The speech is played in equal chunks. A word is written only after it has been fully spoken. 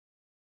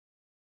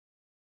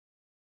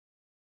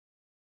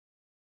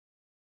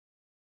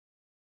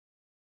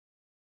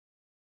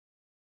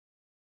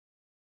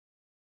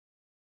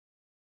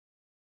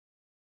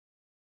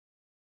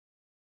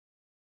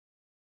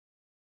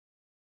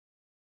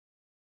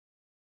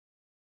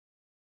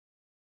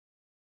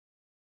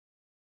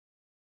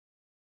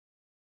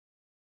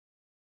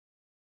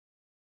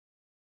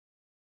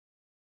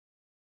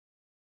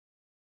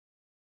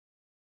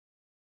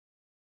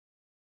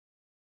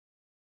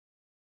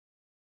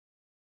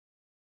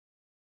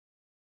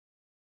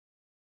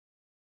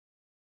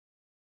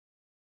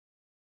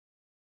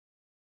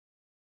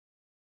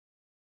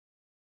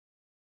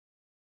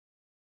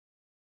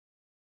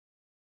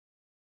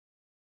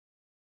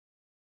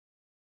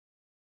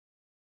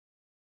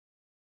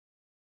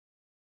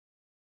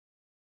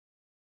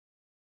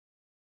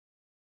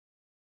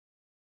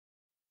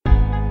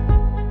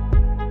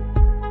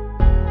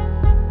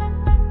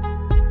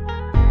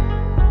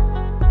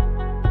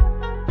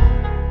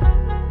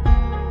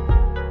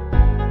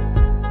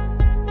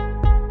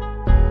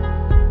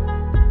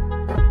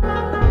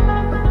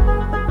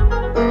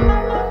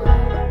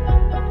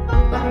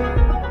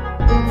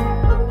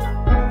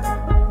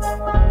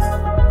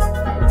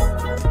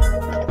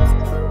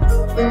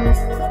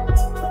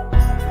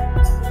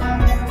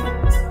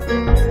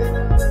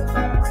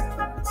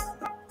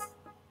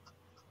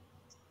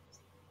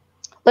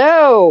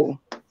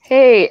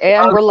Hey,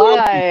 and we're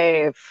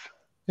live.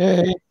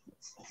 Hey.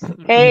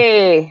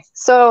 Hey,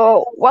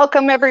 so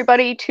welcome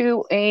everybody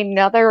to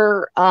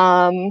another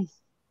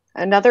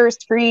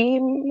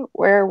stream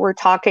where we're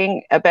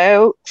talking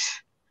about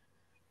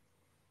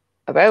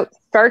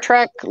Star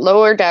Trek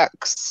Lower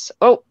Decks.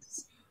 Oh,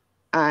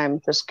 I'm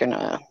just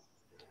gonna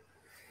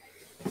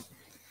do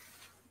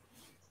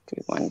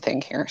one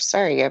thing here.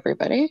 Sorry,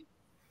 everybody.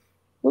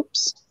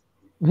 Oops.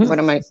 What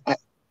am I?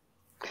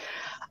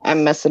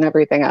 I'm messing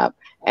everything up.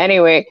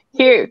 Anyway,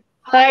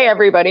 hi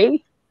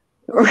everybody.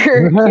 We're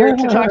here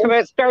to talk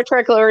about Star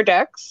Trek Lower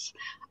Decks.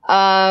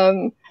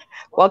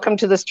 Welcome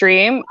to the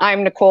stream.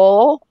 I'm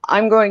Nicole.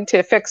 I'm going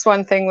to fix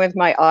one thing with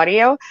my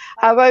audio.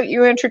 How about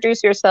you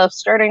introduce yourself,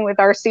 starting with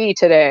RC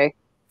today?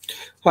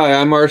 Hi,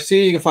 I'm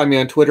RC. You can find me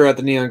on Twitter at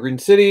the Neon Green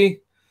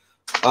City.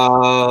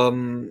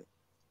 I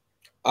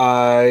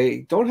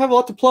don't have a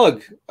lot to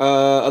plug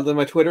other than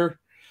my Twitter.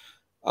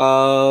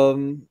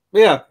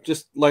 Yeah,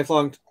 just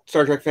lifelong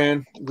Star Trek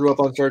fan. Grew up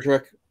on Star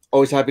Trek.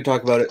 Always happy to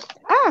talk about it.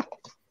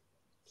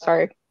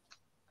 Sorry.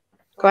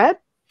 Go ahead.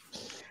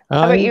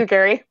 How about you,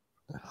 Gary?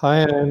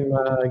 Hi, I'm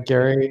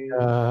Gary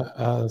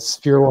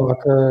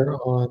Spearwalker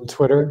on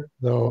Twitter,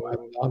 though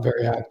I'm not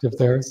very active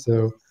there,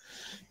 so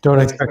don't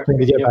expect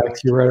me to get back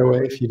to you right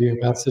away if you do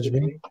message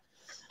me.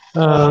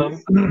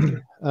 I've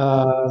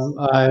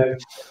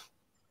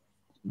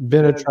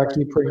been a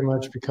Trekkie pretty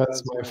much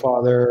because my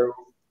father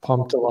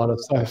pumped a lot of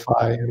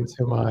sci-fi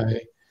into my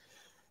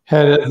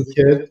head as a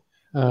kid.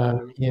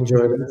 He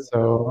enjoyed it,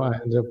 so I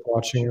ended up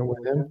watching it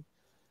with him.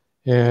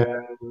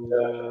 And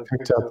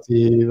picked up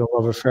the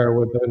love affair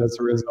with it as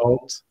a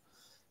result,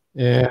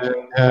 and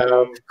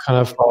have kind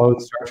of followed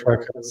Star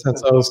Trek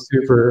since I was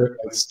super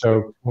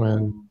stoked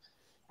when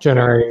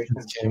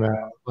Generations came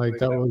out. Like,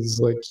 that was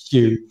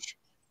huge.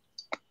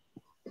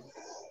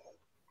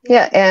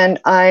 Yeah, and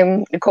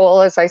I'm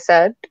Nicole, as I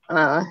said,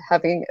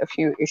 having a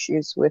few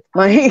issues with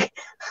my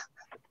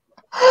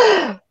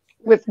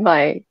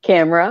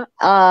camera,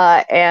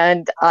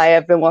 and I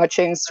have been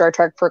watching Star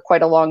Trek for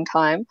quite a long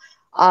time.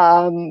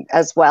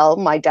 As well,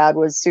 my dad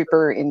was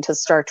super into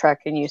Star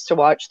Trek and used to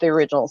watch the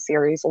original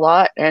series a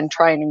lot and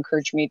try and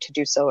encourage me to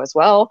do so as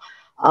well.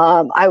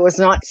 I was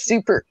not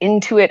super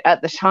into it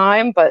at the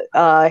time, but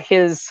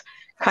his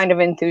kind of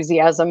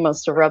enthusiasm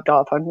must have rubbed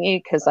off on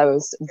me because I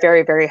was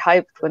very, very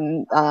hyped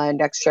when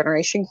Next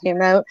Generation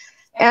came out.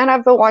 And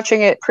I've been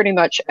watching it pretty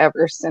much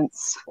ever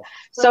since.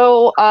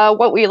 So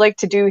what we like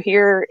to do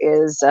here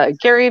is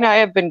Gary and I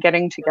have been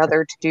getting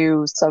together to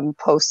do some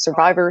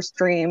post-Survivor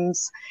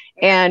streams.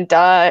 And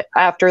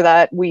after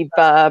that, we've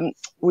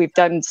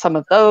done some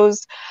of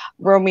those.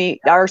 Romy,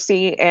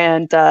 RC,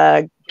 and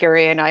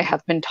Gary and I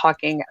have been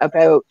talking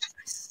about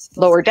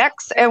Lower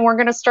Decks. And we're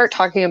going to start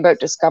talking about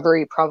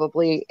Discovery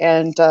probably.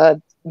 And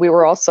we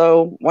were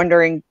also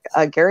wondering,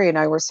 Gary and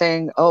I were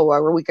saying,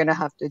 are we going to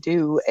have to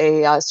do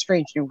a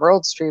Strange New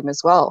World stream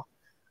as well?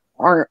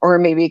 Or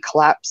maybe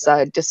collapse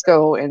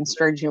Disco and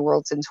Strange New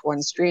Worlds into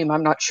one stream.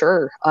 I'm not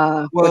sure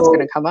what's going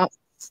to come up.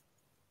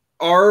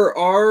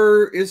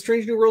 Is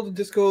Strange New World and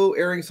Disco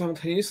airing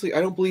simultaneously?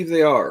 I don't believe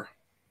they are.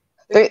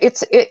 I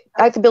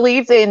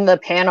believe in the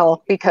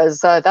panel,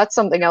 because that's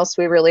something else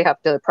we really have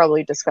to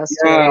probably discuss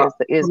today.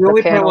 Is the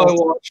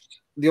panel.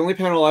 The only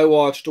panel I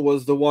watched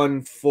was the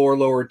one for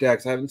Lower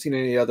Decks. I haven't seen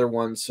any other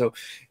ones, so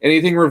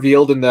anything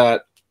revealed in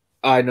that,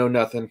 I know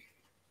nothing.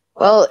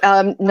 Well,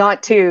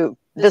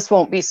 this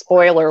won't be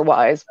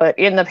spoiler-wise, but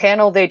in the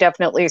panel, they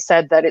definitely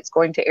said that it's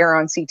going to air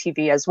on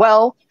CTV as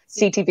well.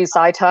 CTV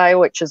Sci-Fi,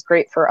 which is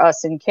great for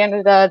us in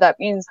Canada. That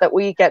means that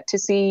we get to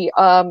see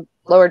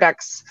Lower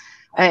Decks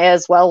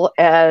as well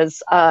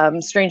as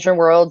Stranger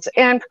Worlds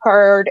and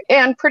Picard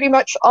and pretty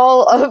much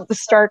all of the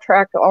Star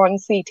Trek on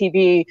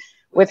CTV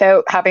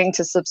without having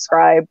to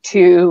subscribe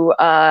to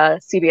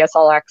CBS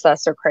All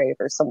Access or Crave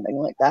or something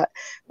like that,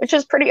 which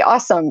is pretty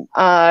awesome.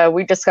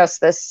 We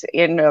discussed this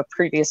in a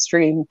previous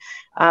stream.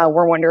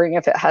 We're wondering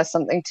if it has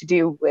something to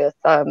do with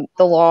the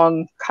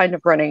long kind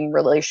of running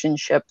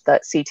relationship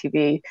that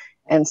CTV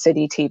and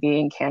City TV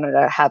in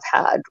Canada have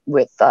had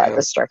with the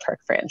Star Trek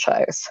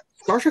franchise.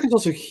 Star Trek is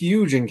also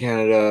huge in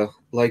Canada,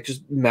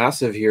 just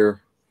massive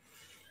here.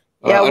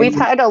 Yeah, we've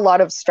had a lot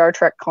of Star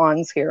Trek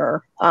cons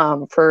here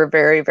for a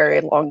very,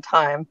 very long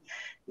time.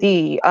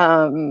 The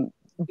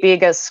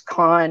biggest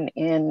con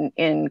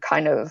in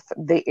kind of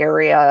the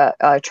area,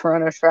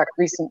 Toronto Trek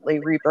recently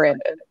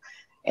rebranded.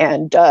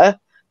 And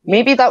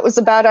maybe that was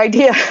a bad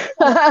idea.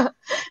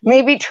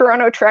 Maybe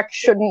Toronto Trek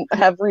shouldn't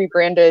have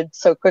rebranded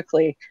so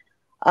quickly.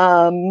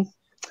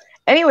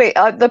 Anyway,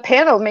 the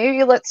panel,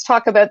 maybe let's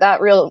talk about that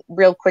real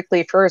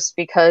quickly first,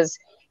 because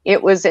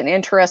it was an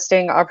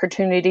interesting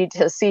opportunity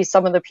to see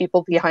some of the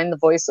people behind the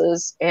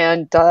voices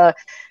and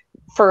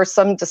for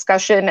some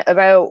discussion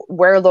about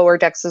where Lower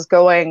Decks is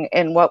going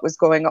and what was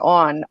going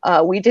on.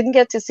 We didn't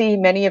get to see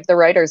many of the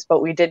writers,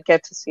 but we did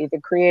get to see the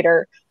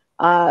creator,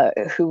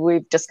 who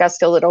we've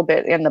discussed a little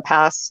bit in the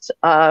past,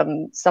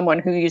 someone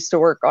who used to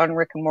work on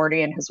Rick and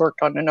Morty and has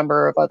worked on a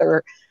number of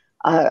other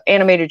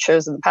animated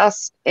shows in the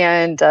past,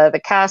 and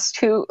the cast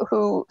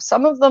who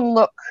some of them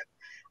look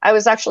I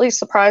was actually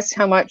surprised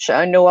how much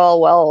Noelle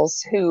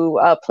Wells, who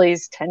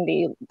plays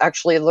Tendi,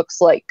 actually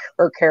looks like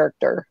her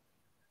character.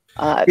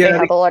 They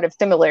have a lot of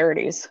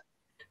similarities.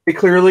 They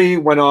clearly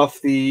went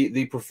off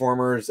the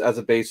performers as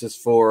a basis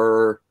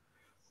for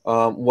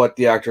what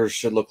the actors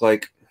should look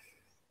like.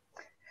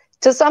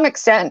 To some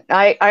extent,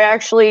 I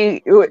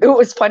actually, it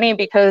was funny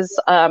because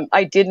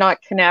I did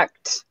not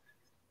connect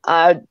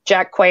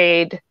Jack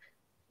Quaid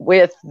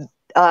with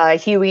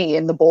Huey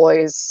in The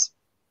Boys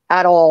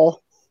at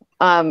all.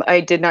 I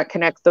did not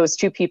connect those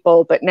two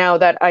people, but now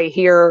that I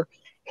hear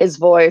his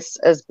voice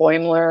as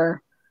Boimler,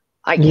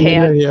 I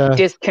can't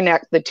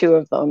disconnect the two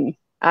of them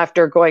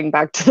after going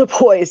back to The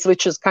Boys,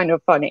 which is kind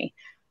of funny.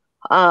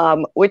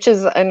 Which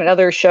is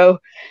another show.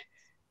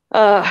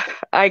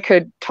 I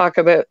could talk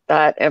about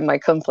that and my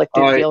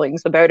conflicted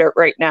feelings about it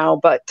right now,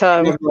 but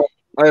I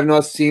have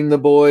not seen The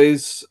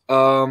Boys.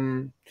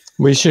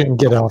 We shouldn't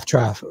get off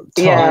track.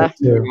 Yeah.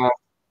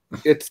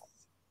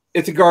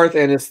 It's a Garth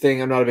Ennis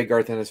thing. I'm not a big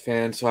Garth Ennis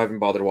fan, so I haven't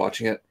bothered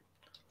watching it.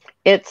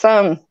 It's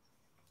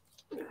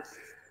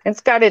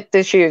got its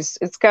issues.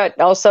 It's got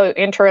also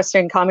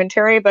interesting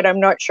commentary, but I'm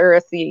not sure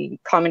if the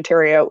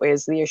commentary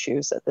outweighs the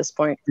issues at this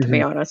point, to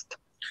be honest.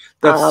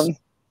 That's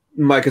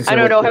my concern. I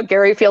don't know how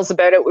Gary feels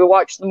about it. We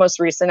watched the most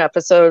recent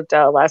episode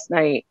last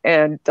night,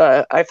 and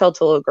I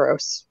felt a little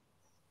gross.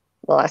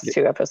 The last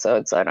two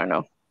episodes, I don't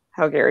know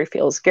how Gary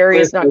feels. Gary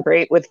is not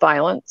great with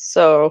violence,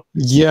 so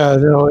yeah,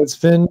 no, it's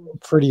been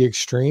pretty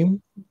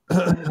extreme.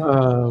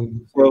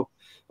 So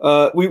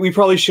we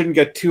probably shouldn't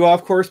get too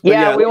off course. But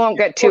yeah, we won't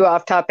get too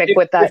off topic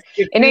with that.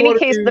 In any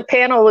case, the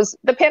panel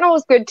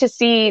was good to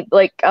see.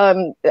 Like,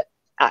 I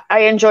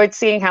enjoyed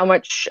seeing how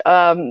much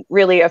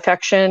really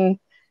affection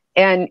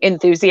and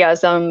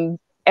enthusiasm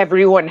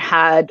everyone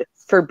had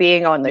for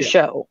being on the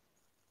show.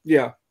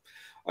 Yeah.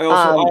 I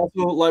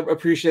also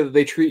appreciate that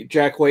they treat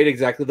Jack Quaid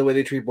exactly the way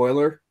they treat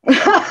Boimler.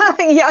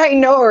 Yeah, I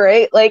know,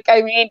 right? Like,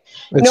 I mean,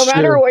 no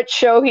matter what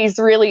show he's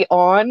really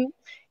on,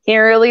 he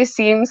really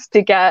seems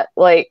to get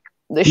like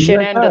the shit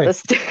end of the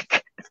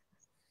stick.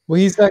 Well,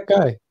 he's that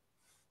guy.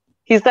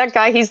 He's that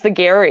guy. He's the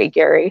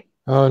Gary.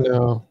 Oh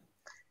no.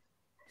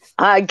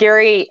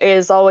 Gary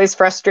is always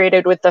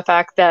frustrated with the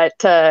fact that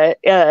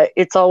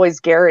it's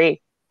always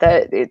Gary.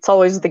 That it's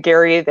always the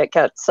Gary that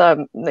gets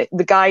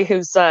the guy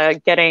who's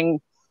getting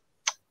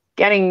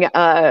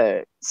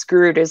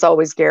screwed is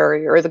always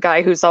Gary, or the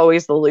guy who's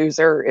always the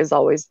loser is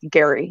always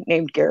Gary,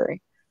 named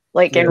Gary.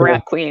 Like in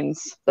Rat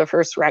Queens, the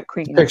first Rat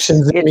Queens.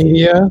 Fictions in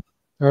media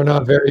are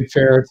not very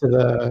fair to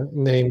the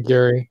name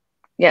Gary.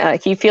 Yeah,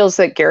 he feels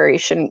that Gary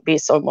shouldn't be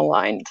so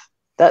maligned,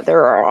 that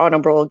there are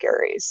honorable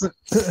Garys.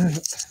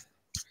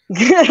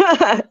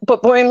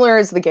 But Boimler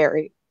is the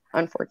Gary,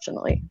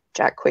 unfortunately.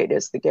 Jack Quaid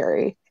is the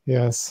Gary.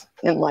 Yes.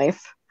 In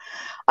life.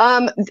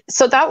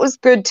 So that was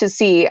good to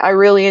see. I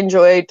really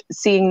enjoyed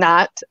seeing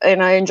that,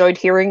 and I enjoyed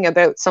hearing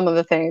about some of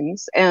the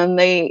things. And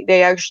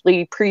they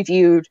actually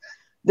previewed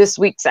this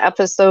week's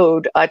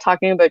episode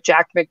talking about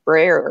Jack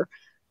McBrayer,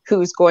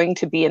 who's going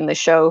to be in the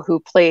show, who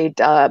played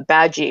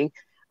Badgie.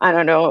 I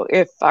don't know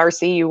if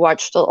RC, you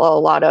watched a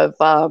lot of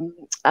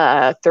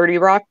 30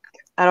 Rock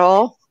at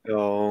all?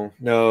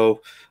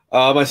 No.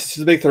 My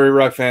sister's a big 30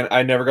 Rock fan.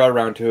 I never got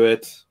around to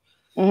it.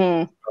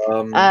 Mm-hmm.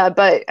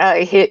 But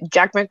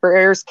Jack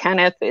McBrayer's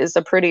Kenneth is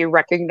a pretty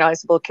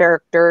recognizable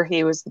character.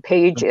 He was the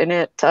page in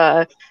it,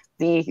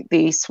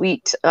 the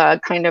sweet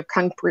kind of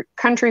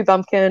country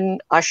bumpkin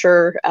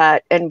usher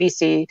at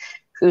NBC,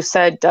 who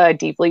said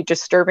deeply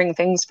disturbing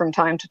things from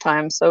time to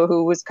time. So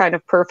who was kind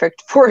of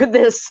perfect for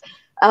this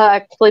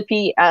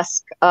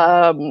Clippy-esque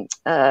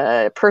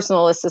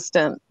personal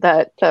assistant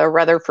that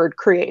Rutherford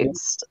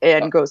creates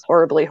and goes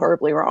horribly,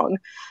 horribly wrong.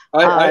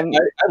 I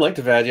liked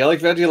Veggie. I like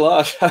Veggie a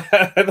lot.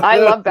 I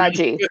love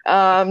Veggie.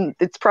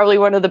 It's probably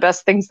one of the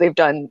best things they've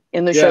done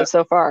in the show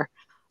so far.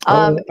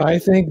 I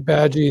think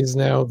Badgie is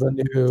now the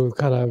new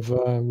kind of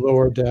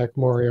lower deck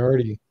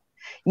Moriarty.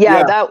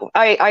 Yeah, that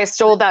I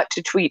stole that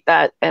to tweet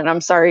that, and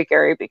I'm sorry,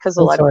 Gary, because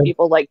a lot of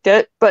people liked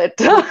it, but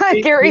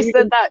Gary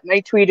said that, and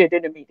I tweeted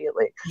it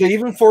immediately. They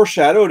even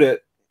foreshadowed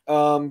it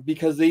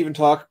because they even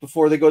talk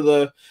before they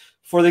go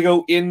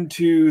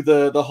into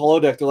the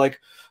holodeck. They're like,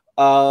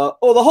 the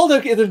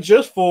holodeck isn't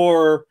just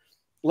for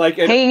like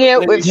hanging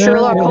out with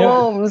Sherlock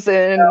Holmes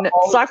and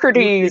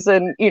Socrates,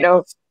 and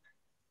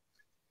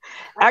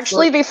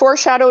actually they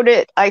foreshadowed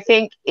it, I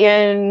think,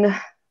 in,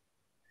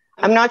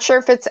 I'm not sure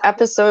if it's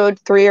episode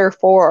 3 or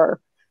 4,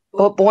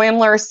 but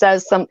Boimler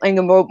says something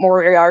about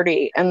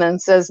Moriarty and then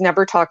says,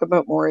 never talk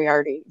about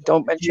Moriarty.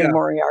 Don't mention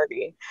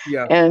Moriarty.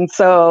 Yeah. And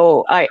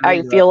so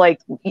I feel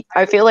like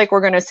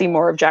we're going to see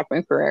more of Jack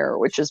McBrayer,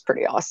 which is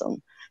pretty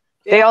awesome.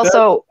 They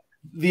also...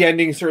 The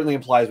ending certainly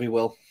implies we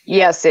will.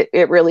 Yes,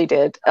 it really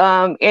did.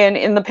 And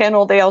in the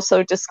panel, they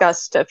also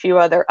discussed a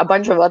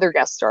bunch of other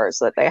guest stars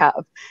that they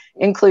have,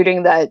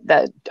 including that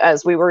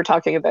as we were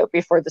talking about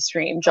before the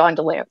stream, John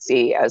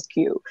Delancey as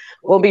Q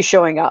will be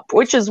showing up,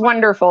 which is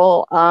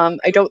wonderful.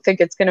 I don't think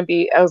it's going to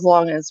be as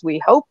long as we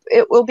hope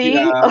it will be.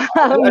 Yeah,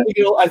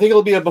 I think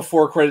it'll be a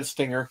before credit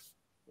stinger,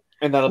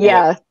 and that'll be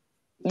it.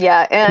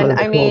 Yeah, and Like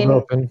I a cold mean,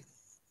 open.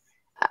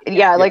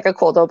 yeah, like a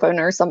cold open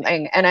or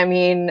something. And I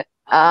mean,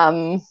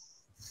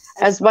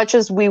 as much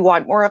as we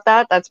want more of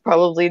that, that's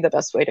probably the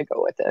best way to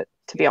go with it,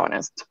 to be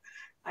honest.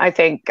 I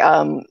think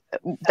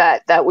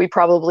that we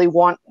probably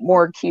want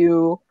more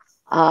Q,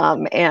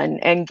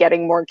 and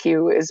getting more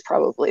Q is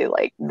probably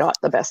like not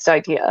the best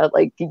idea.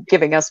 Like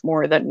giving us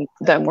more than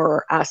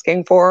we're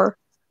asking for,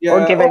 or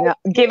Yeah,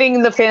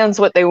 giving the fans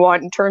what they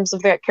want in terms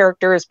of that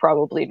character is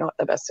probably not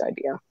the best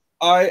idea.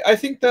 I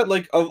think that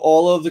like of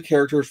all of the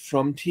characters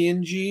from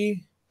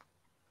TNG,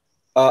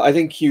 I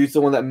think Q's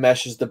the one that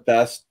meshes the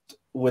best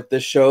with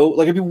this show.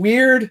 Like it'd be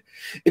weird.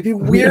 It'd be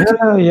weird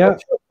to Yeah.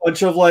 put a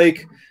bunch of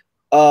like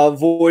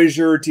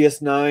Voyager,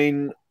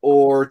 DS9,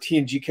 or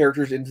TNG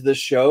characters into this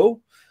show.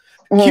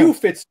 Q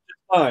fits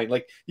fine.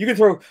 Like you can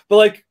throw, but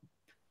like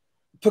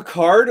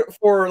Picard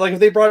for like if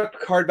they brought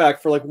Picard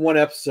back for like one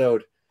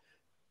episode,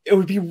 it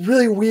would be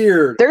really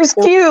weird. There's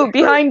Q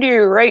behind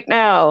you right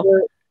now.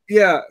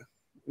 Yeah,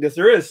 yes,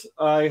 there is.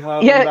 I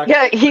have.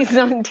 Yeah, he's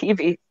on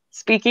TV.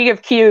 Speaking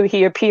of Q,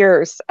 he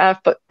appears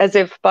as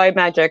if by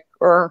magic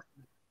or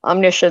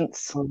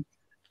omniscience.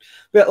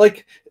 But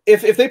like,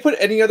 if they put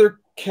any other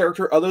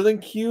character other than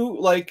Q,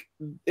 like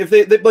if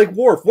they like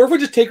Worf would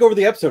just take over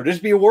the episode. It'd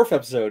just be a Worf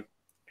episode.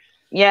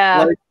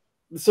 Yeah. Like,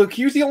 so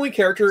Q's the only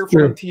character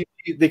from TV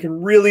they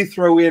can really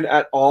throw in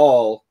at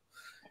all,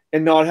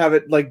 and not have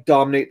it like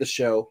dominate the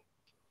show.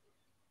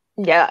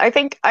 Yeah, I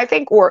think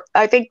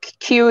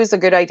Q is a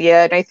good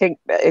idea, and I think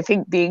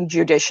being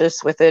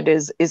judicious with it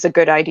is a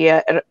good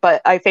idea.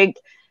 But I think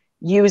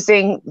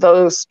using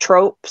those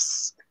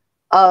tropes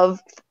of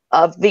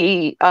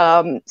the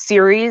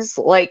series,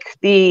 like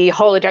the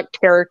holodeck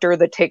character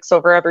that takes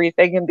over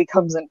everything and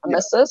becomes an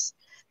nemesis,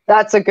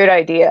 that's a good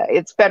idea.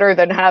 It's better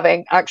than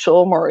having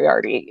actual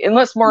Moriarty,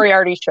 unless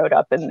Moriarty showed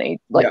up and they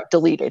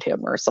deleted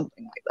him or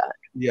something like that.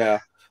 Yeah.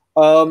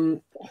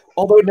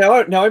 Although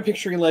now I'm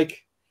picturing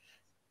like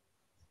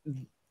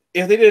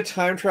if they did a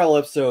time travel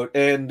episode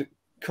and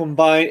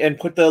combine and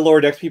put the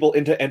lower decks people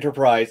into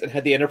Enterprise and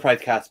had the Enterprise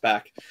cast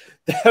back,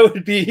 that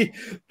would be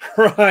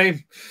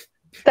prime.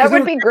 That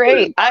would be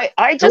great.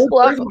 I just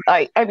love.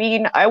 I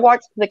mean, I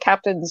watched The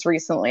Captains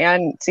recently. I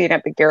hadn't seen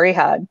it, but Gary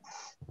had,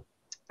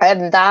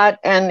 and that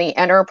and the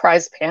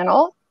Enterprise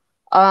panel.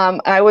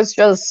 I was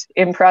just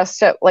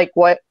impressed at like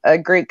what a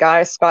great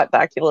guy Scott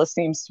Bakula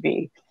seems to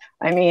be.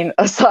 I mean,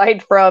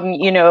 aside from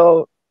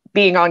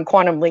being on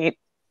Quantum Leap,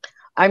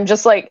 I'm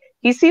just like,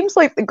 he seems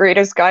like the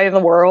greatest guy in the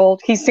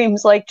world. He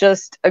seems like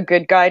just a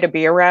good guy to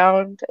be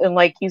around, and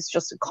like he's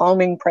just a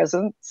calming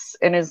presence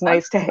and is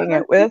nice to hang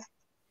out with.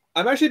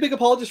 I'm actually a big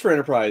apologist for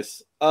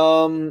Enterprise.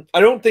 I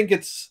don't think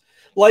it's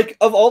like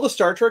of all the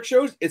Star Trek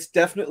shows, it's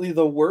definitely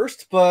the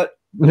worst, but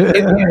in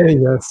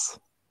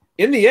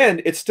the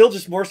end, it's still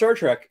just more Star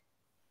Trek.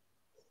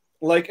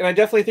 Like, and I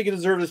definitely think it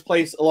deserves its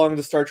place along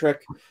the Star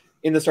Trek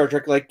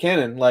like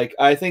canon. Like,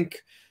 I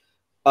think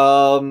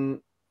the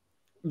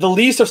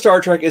least of Star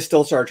Trek is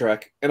still Star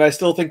Trek, and I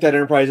still think that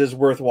Enterprise is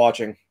worth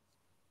watching.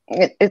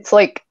 It's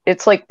like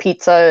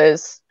pizza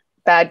is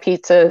bad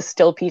pizza is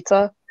still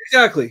pizza.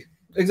 Exactly.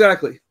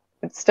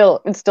 It's still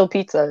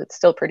pizza. It's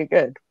still pretty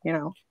good,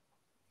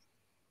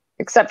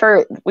 Except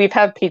for we've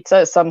had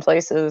pizza some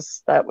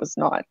places that was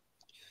not.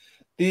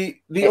 The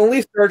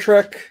only Star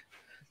Trek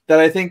that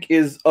I think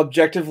is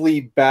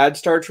objectively bad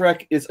Star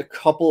Trek is a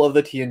couple of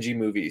the TNG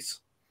movies.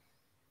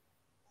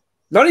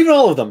 Not even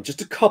all of them,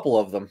 just a couple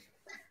of them.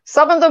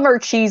 Some of them are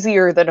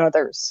cheesier than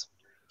others.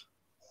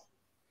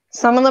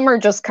 Some of them are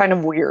just kind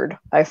of weird,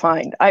 I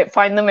find. I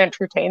find them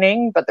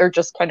entertaining, but they're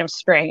just kind of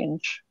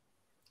strange.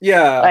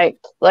 Yeah.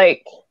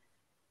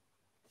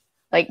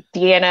 Like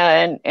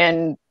Deanna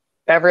and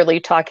Beverly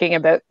talking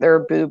about their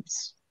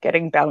boobs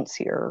getting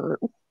bouncier,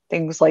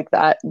 things like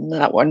that in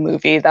that one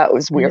movie. That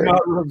was weird. I do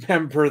not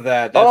remember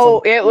that.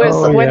 It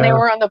was when they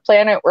were on the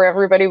planet where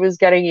everybody was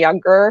getting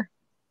younger.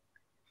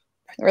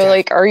 We're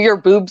like, are your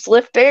boobs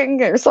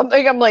lifting or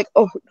something? I'm like,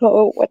 oh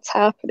no, what's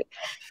happening?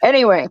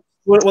 Anyway.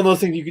 One of those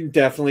things you can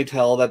definitely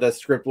tell that the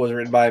script was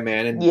written by a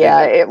man. And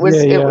it was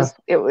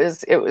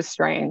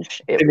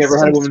strange. It was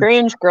some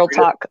strange girl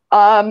talk.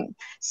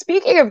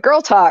 Speaking of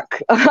girl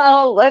talk,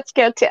 let's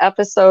get to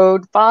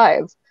episode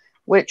 5,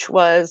 which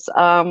was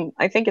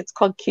I think it's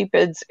called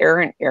Cupid's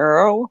Errant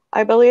Arrow,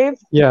 I believe.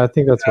 Yeah, I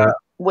think that's right.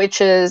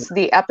 Which is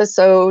the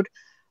episode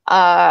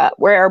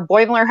where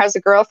Boimler has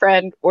a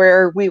girlfriend,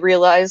 where we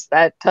realize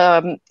that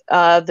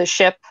the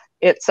ship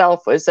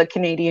itself was a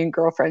Canadian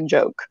girlfriend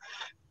joke.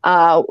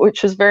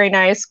 Which was very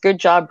nice. Good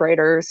job,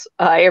 writers.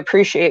 I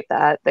appreciate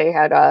that. They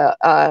had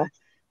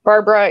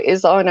Barbara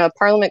is on a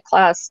Parliament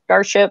class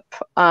starship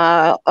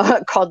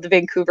called the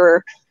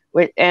Vancouver,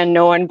 and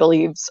no one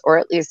believes, or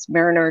at least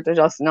Mariner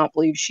does not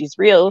believe she's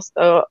real.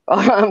 So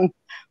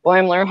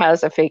Boimler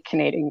has a fake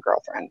Canadian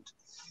girlfriend.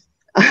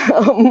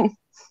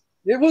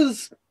 It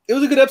was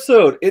a good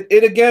episode.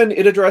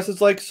 It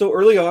addresses like, so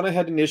early on I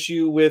had an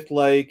issue with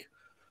like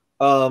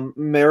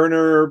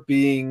Mariner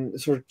being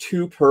sort of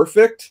too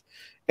perfect.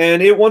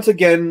 And it once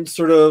again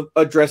sort of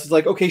addresses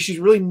like, okay, she's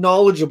really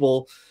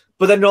knowledgeable,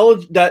 but that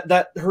knowledge,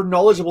 that her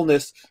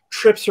knowledgeableness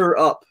trips her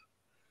up.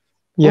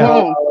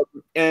 Yeah.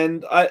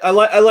 And I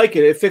like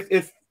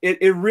it.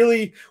 It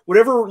really,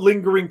 whatever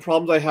lingering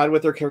problems I had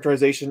with their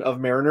characterization of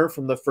Mariner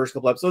from the first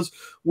couple episodes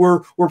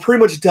were pretty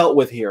much dealt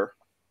with here.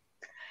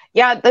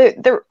 Yeah,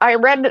 I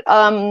read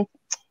a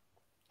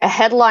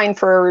headline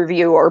for a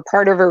review, or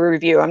part of a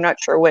review. I'm not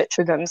sure which.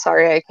 I'm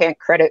sorry, I can't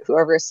credit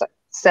whoever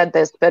said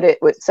this, but it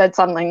said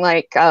something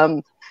like,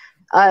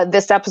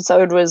 this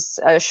episode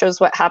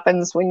shows what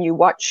happens when you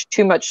watch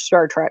too much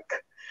Star Trek.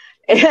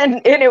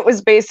 And it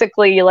was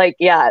basically like,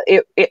 yeah,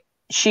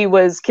 she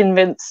was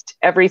convinced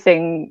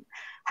everything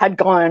had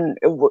gone,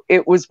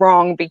 it was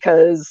wrong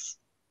because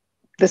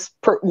this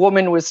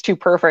woman was too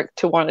perfect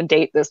to want to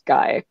date this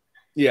guy.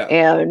 Yeah.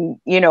 And,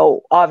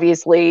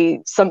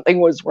 obviously something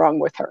was wrong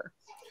with her.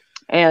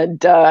 And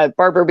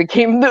Barbara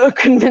became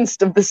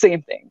convinced of the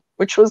same thing,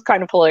 which was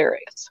kind of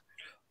hilarious.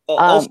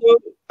 Also,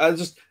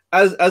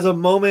 as a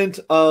moment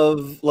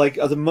of, like,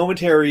 as a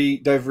momentary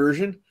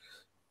diversion,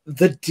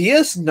 the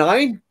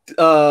DS9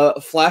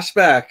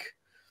 flashback,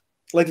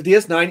 like the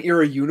DS9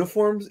 era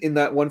uniforms in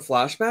that one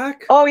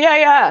flashback. Oh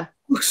yeah.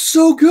 Looks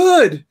so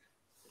good.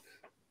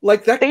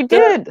 Like that. They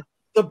did.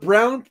 The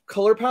brown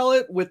color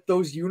palette with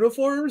those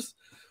uniforms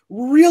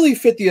really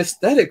fit the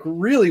aesthetic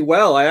really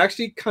well. I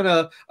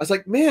was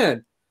like,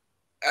 man,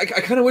 I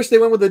kind of wish they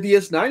went with the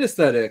DS9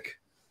 aesthetic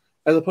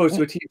as opposed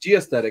to a TNG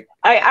aesthetic.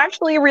 I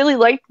actually really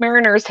liked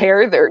Mariner's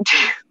hair there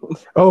too.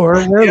 Oh, her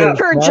hair,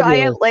 her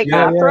giant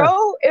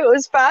afro. It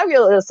was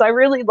fabulous. I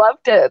really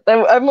loved it.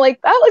 I'm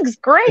like, that looks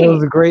great. It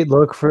was a great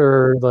look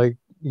for like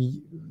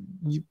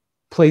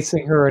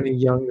placing her in a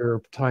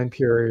younger time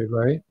period,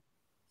 right?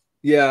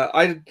 Yeah,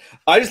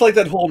 I just like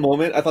that whole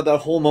moment. I thought that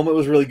whole moment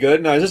was really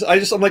good, and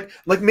I'm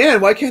like, man,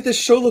 why can't this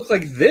show look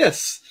like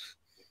this?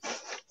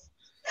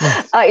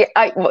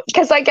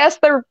 Because I guess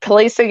they're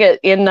placing it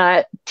in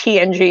that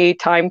TNG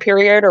time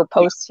period or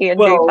post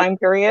TNG time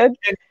period.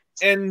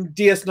 And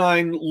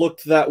DS9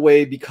 looked that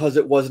way because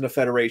it wasn't a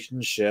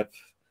Federation ship.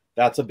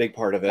 That's a big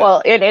part of it.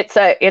 Well, and it's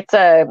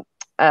a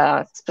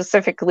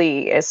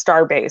specifically a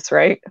starbase,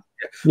 right?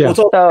 Yeah.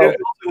 Well, it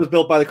was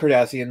built by the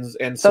Cardassians,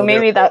 and so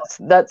maybe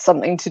that's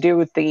something to do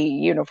with the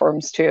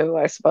uniforms too.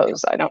 I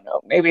suppose. I don't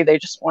know. Maybe they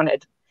just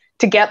wanted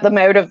to get them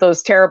out of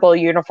those terrible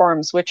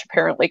uniforms, which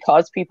apparently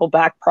caused people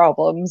back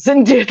problems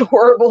and did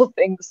horrible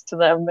things to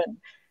them and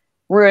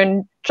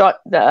ruined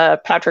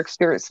Patrick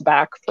Stewart's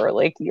back for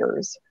like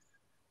years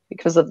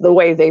because of the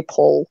way they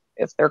pull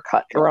if they're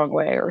cut the wrong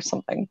way or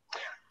something.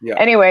 Yeah.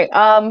 Anyway,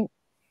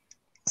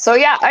 so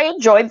yeah, I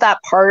enjoyed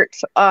that part.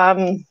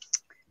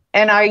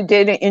 And I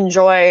did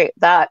enjoy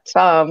that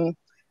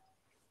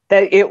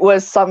that it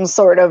was some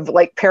sort of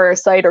like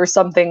parasite or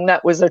something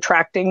that was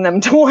attracting them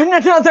to one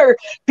another,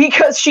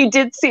 because she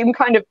did seem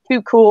kind of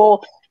too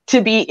cool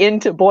to be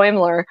into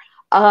Boimler.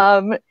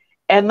 And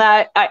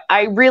that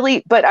I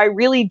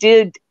really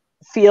did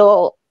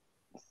feel,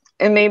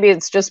 and maybe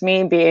it's just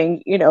me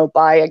being,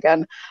 bi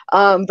again,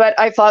 but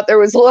I thought there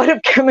was a lot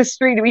of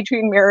chemistry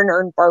between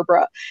Mariner and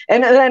Barbara.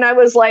 And then I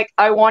was like,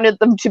 I wanted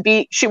them to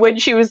be, when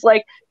she was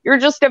like, you're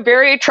just a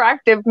very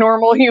attractive,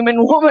 normal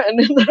human woman.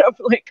 And then I'm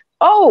like,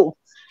 oh,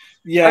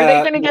 yeah, are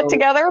they going to get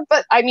together?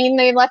 But I mean,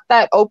 they left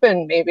that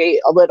open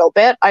maybe a little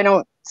bit. I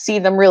don't see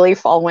them really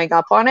following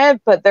up on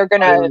it, but they're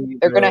gonna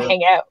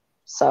hang out.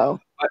 So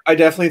I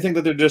definitely think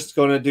that they're just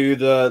going to do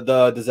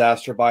the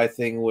disaster buy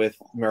thing with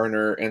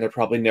Mariner, and they're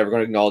probably never going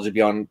to acknowledge it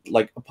beyond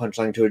like a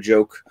punchline to a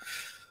joke.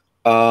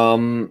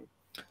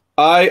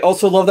 I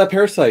also love that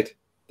parasite.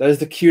 That is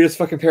the cutest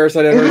fucking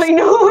parasite ever. I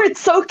know,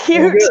 it's so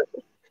cute.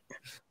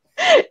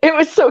 It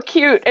was so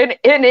cute, and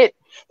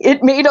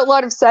it made a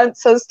lot of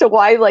sense as to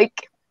why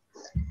like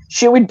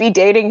she would be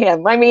dating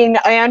him. I mean,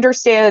 I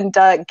understand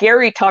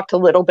Gary talked a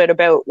little bit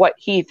about what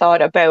he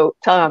thought about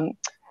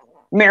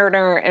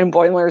Mariner and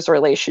Boimler's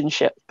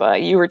relationship.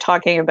 You were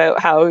talking about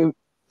how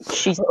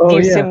she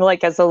views him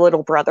like as a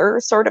little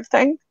brother sort of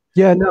thing.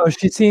 Yeah, no,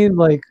 she seemed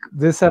like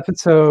this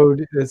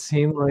episode, it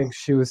seemed like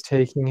she was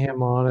taking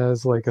him on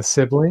as like a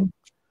sibling.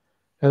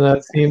 And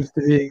that seems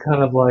to be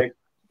kind of like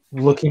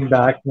looking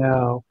back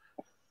now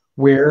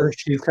where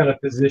she's kind of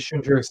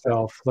positioned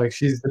herself. Like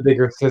she's the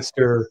bigger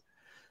sister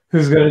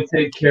who's going to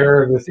take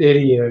care of this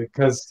idiot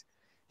because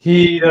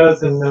he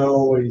doesn't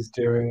know what he's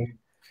doing.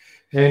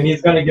 And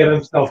he's going to get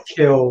himself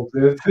killed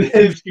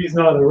if she's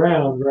not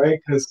around, right?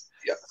 Because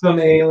some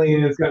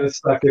alien is going to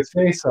suck his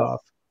face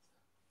off.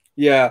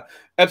 Yeah.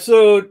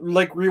 Episode,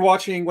 like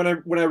rewatching, when I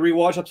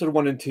rewatched episode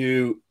 1 and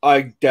 2,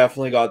 I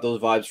definitely got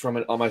those vibes from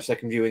it on my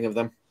second viewing of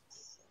them.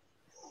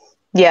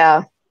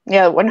 Yeah.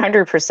 Yeah,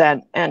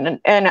 100%. And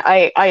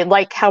I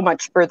like how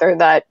much further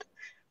that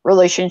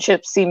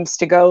relationship seems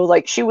to go.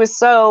 Like she was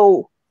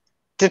so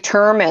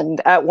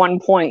determined at one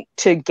point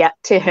to get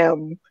to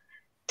him,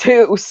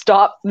 to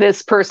stop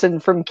this person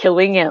from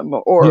killing him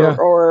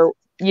or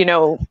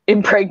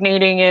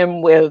impregnating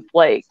him with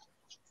like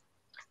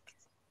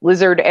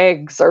lizard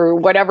eggs or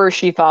whatever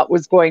she thought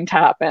was going to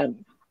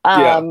happen.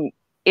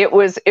 It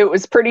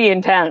was pretty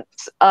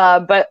intense.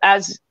 But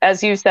as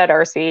you said,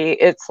 RC,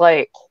 it's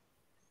like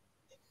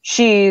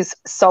she's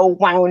so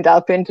wound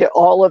up into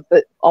all of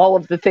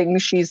the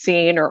things she's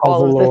seen or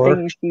all of the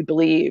things she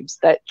believes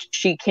that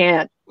she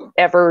can't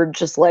ever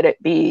just let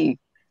it be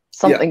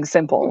something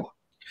simple.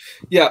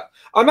 Yeah,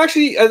 I'm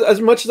actually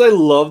as much as I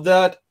love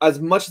that, as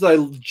much as I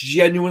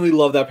genuinely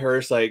love that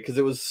parasite because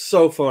it was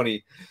so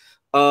funny.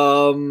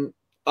 I'm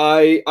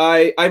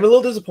a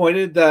little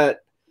disappointed that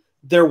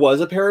there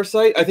was a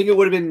parasite. I think it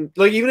would have been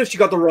like even if she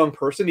got the wrong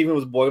person, even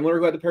if it was Boimler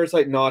who got the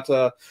parasite, not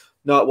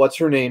what's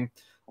her name.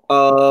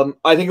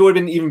 I think it would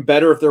have been even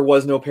better if there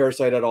was no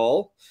parasite at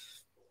all,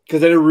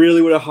 because then it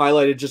really would have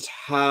highlighted just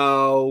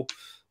how,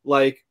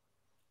 like,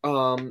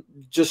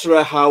 just sort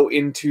of how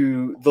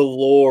into the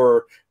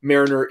lore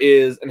Mariner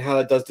is and how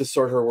that does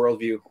distort her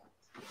worldview.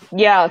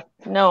 Yeah,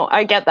 no,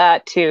 I get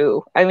that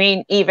too. I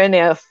mean, even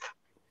if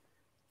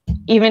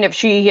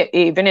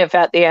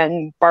at the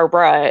end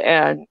Barbara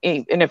and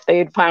if they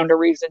had found a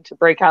reason to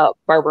break up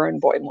Barbara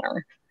and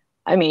Boimler,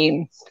 I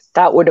mean,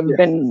 that would have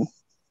been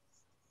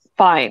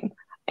fine.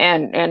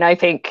 And I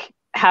think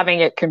having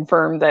it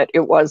confirmed that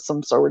it was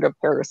some sort of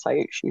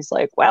parasite, she's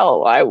like,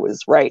 well, I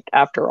was right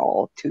after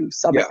all to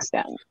some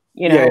extent,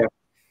 you know? Yeah.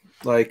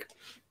 Like,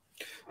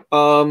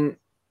 although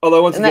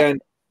once again,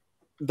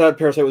 that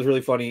parasite was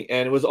really funny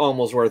and it was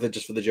almost worth it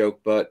just for the joke,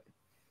 but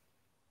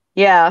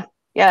yeah.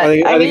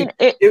 I mean,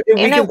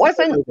 it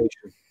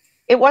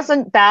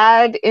wasn't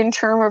bad in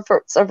terms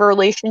of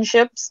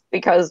relationships,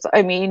 because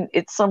I mean,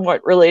 it's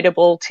somewhat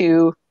relatable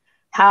to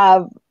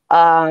have,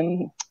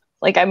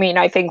 like, I mean,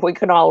 I think we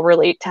can all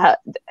relate to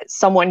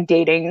someone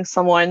dating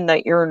someone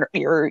that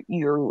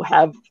you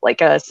have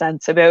like a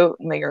sense about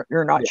and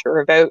you're not sure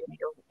about.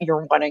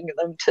 You're wanting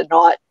them to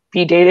not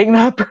be dating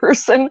that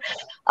person.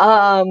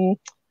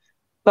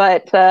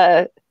 But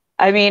I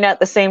mean,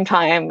 at the same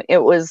time,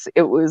 it was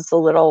a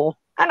little,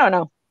 I don't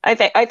know. I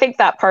think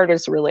that part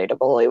is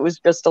relatable. It was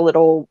just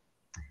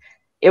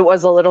it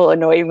was a little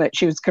annoying that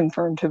she was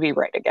confirmed to be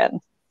right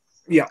again.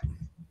 Yeah.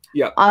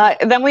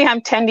 And then we have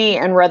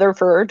Tendi and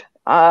Rutherford,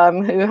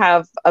 who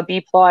have a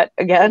B plot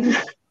again.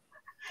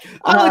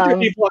 I like their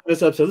B plot in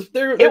this episode.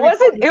 It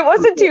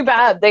wasn't too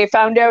bad. They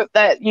found out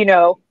that,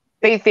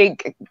 they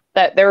think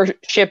that their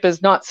ship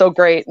is not so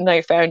great, and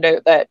they found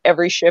out that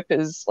every ship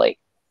is like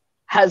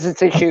has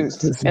its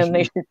issues, and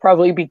they should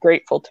probably be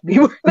grateful to be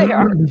where they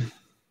are.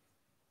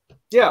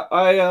 Yeah,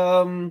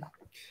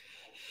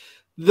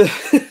 the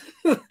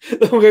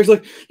one guy's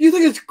like, you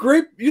think it's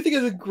great? You think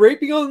it's great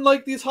being on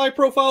like these high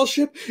profile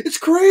ship? It's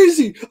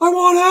crazy. I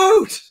want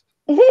out.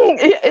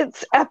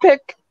 It's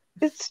epic.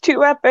 It's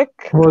too epic.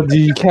 Well, do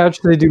you catch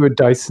they do a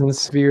Dyson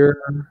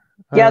sphere?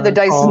 Yeah, the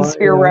Dyson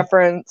sphere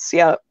reference.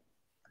 Yeah.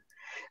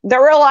 There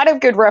were a lot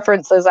of good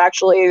references,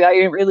 actually.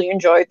 I really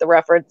enjoyed the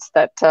reference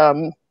that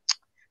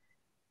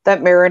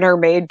that Mariner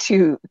made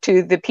to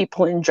the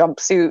people in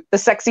jumpsuit, the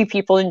sexy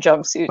people in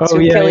jumpsuits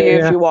who kill you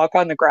if you walk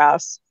on the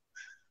grass.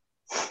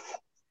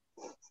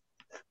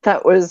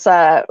 That was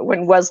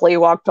when Wesley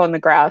walked on the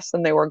grass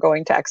and they were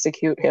going to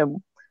execute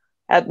him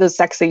at the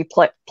sexy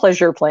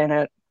pleasure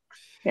planet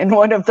in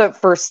one of the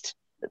first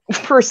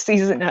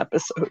season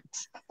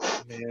episodes.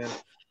 Man.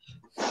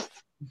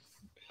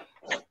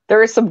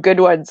 There are some good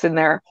ones in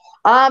there.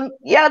 I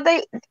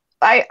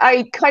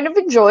kind of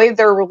enjoyed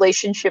their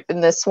relationship in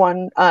this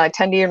one,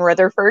 Tendi and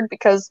Rutherford,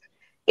 because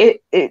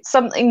it's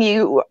something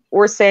you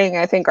were saying,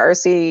 I think,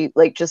 RC,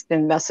 like just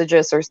in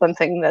messages or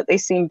something, that they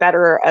seem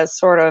better as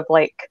sort of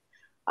like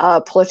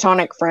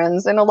platonic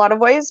friends in a lot of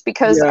ways,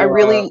 because I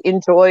really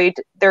enjoyed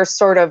their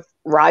sort of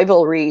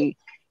rivalry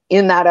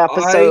in that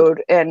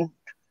episode.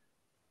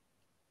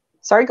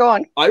 Sorry, go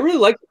on. I really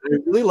like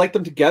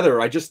them together.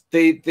 I just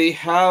they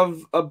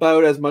have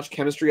about as much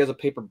chemistry as a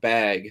paper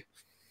bag.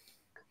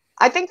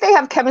 I think they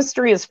have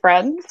chemistry as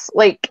friends.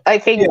 Like, I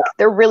think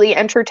they're really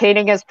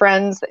entertaining as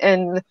friends,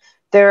 and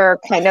their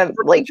kind of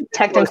like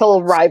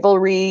technical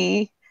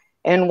rivalry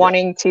and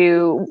wanting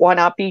to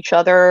one-up each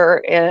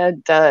other,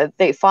 and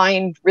they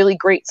find really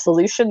great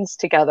solutions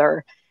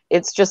together.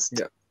 It's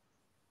just,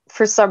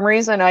 for some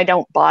reason, I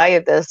don't buy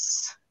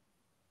this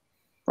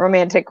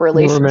romantic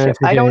relationship.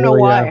 I don't know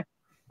why.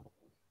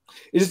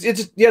 It's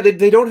just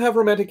they don't have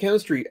romantic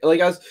chemistry.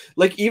 Like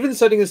even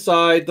setting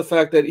aside the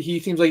fact that he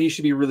seems like he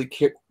should be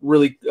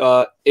really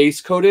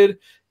ace coded,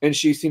 and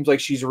she seems like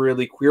she's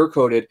really queer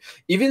coded.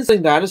 Even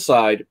setting that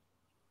aside,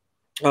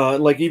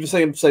 like even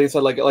setting aside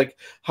like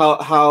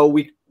how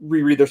we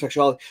reread their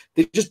sexuality,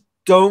 they just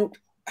don't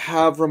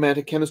have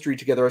romantic chemistry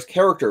together as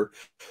character.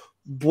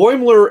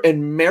 Boimler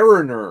and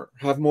Mariner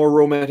have more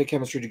romantic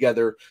chemistry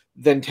together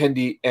than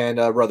Tendi and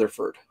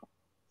Rutherford.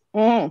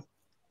 Mm.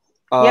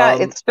 Yeah,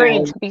 it's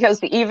strange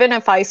because even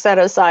if I set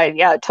aside,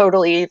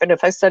 even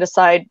if I set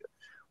aside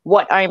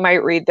what I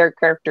might read their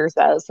characters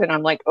as, and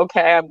I'm like,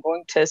 okay, I'm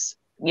going to,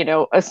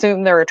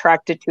 assume they're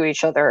attracted to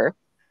each other.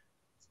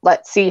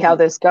 Let's see how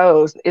this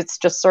goes. It's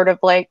just sort of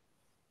like,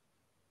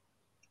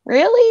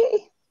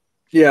 really?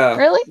 Yeah.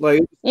 Really?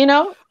 Like,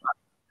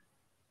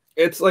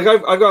 it's like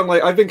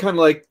I've been kind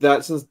of like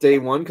that since day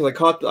one, because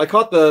I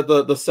caught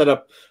the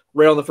setup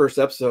right on the first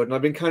episode, and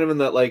I've been kind of in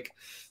that, like,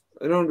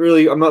 I'm not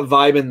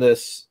vibing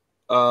this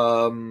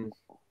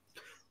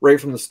right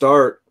from the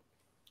start.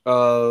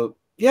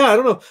 Yeah, I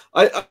don't know.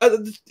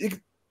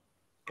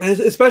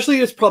 Especially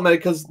it's problematic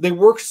because they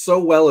work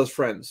so well as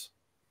friends.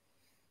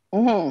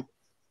 Mm-hmm.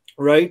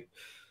 Right?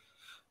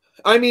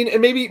 I mean,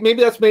 and maybe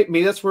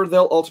that's where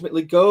they'll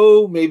ultimately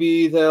go.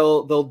 Maybe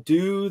they'll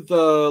do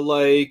the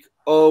like,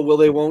 oh, will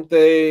they, won't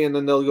they, and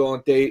then they'll go on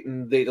a date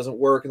and date doesn't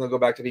work and they'll go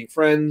back to being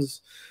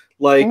friends.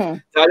 Like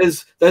that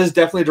is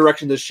definitely a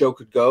direction this show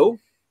could go.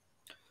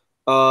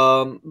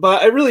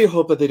 But I really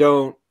hope that they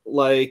don't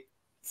like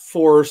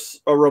force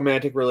a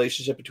romantic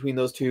relationship between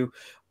those two.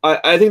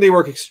 I think they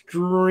work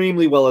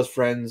extremely well as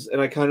friends,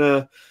 and I kind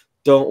of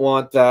don't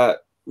want that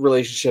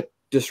relationship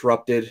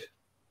disrupted.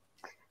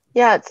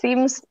 Yeah,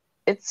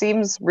 it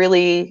seems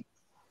really,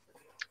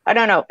 I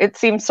don't know, it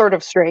seems sort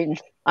of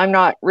strange. I'm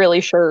not really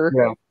sure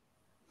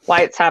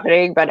why it's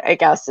happening, but I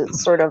guess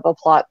it's sort of a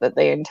plot that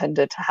they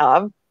intended to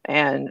have,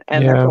 and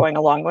they're going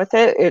along with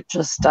it. It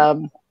just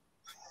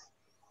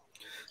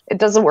it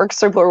doesn't work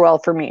super well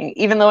for me,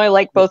 even though I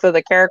like both of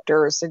the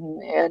characters,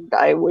 and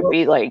I would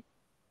be like,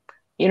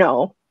 you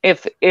know,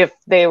 if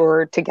they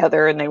were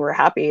together and they were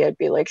happy, I'd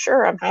be like,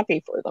 sure, I'm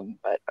happy for them.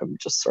 But I'm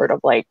just sort of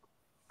like,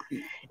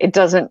 it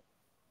doesn't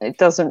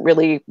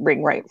really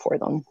ring right for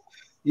them.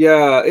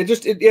 Yeah,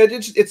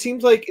 it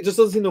seems like it just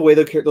doesn't seem the way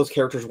those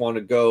characters want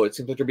to go. It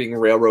seems like they're being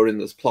railroaded in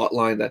this plot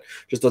line that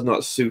just does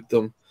not suit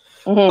them.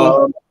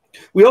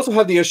 We also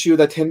have the issue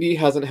that Tendi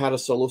hasn't had a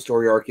solo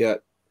story arc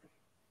yet.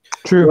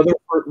 True.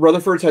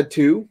 Rutherford's had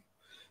 2,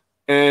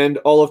 and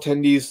all of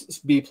Tendi's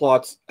B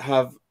plots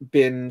have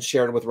been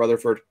shared with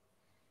Rutherford.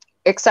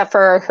 Except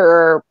for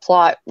her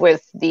plot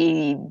with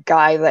the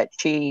guy that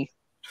she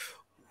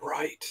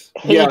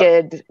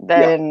hated,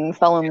 then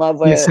fell in love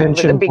with,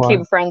 and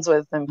became friends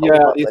with, and fell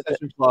in love the with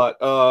Ascension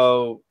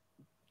plot,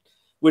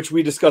 which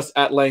we discussed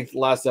at length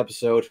last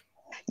episode.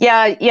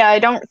 Yeah, I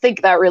don't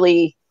think that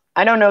really,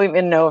 I don't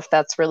even know if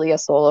that's really a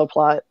solo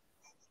plot.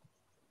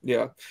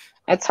 Yeah.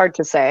 It's hard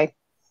to say.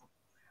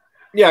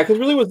 Yeah, because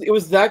really it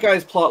was that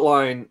guy's plot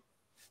line,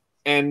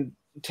 and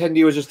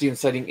Tendi was just the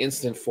inciting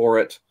incident for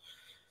it.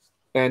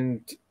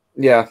 And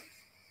yeah.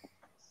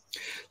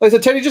 Like I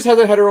said, Tendi just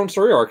hasn't had her own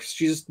story arc.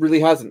 She just really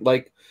hasn't.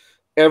 Like,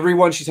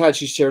 everyone she's had,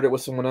 she's shared it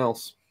with someone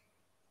else.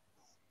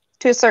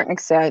 To a certain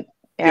extent,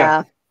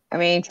 yeah. I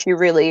mean,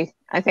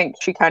 I think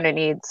she kind of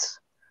needs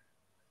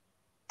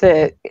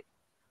to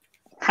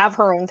have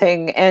her own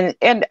thing.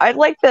 And I'd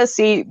like to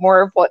see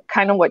more of what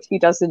she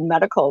does in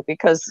medical,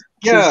 because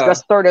she's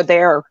just sort of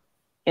there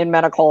in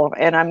medical,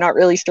 and I'm not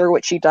really sure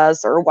what she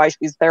does or why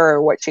she's there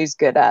or what she's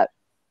good at.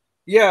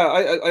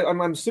 Yeah, I'm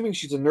assuming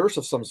she's a nurse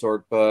of some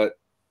sort, but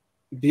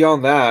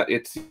beyond that,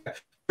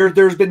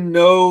 there's been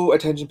no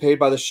attention paid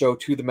by the show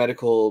to the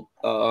medical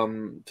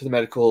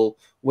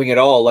wing at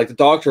all. Like, the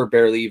doctor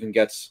barely even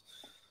gets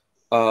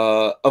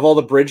of all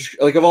the bridge,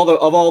 like of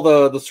all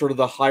the sort of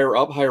the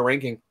higher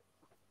ranking,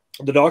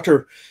 the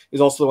doctor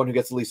is also the one who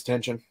gets the least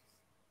attention.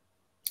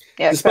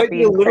 Yeah, despite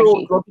being a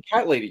literal grumpy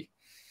cat lady.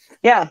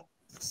 Yeah.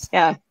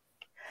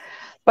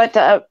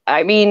 But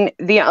I mean,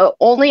 the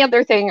only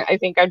other thing I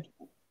think I'd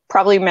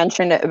probably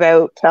mention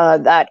about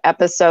that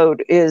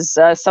episode is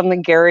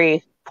something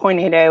Gary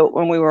pointed out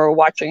when we were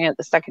watching it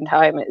the second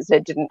time, is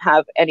it didn't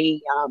have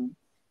any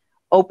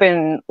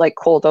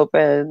cold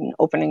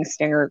opening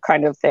stinger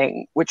kind of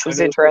thing, which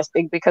was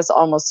interesting because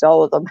almost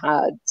all of them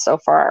had so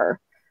far.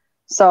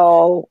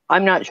 So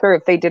I'm not sure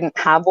if they didn't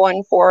have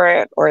one for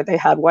it, or they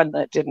had one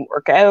that didn't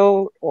work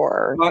out,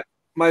 or...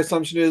 My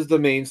assumption is the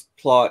main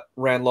plot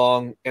ran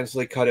long and so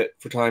they cut it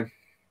for time.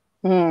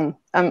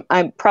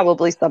 I'm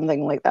probably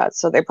something like that.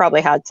 So they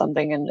probably had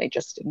something and they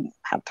just didn't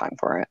have time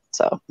for it.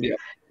 So yeah,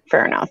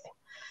 fair enough.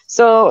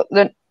 So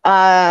the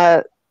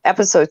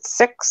episode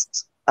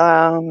 6,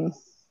 I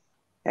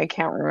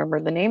can't remember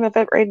the name of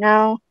it right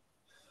now.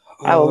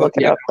 I will look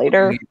it up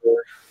later.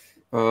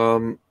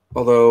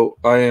 Although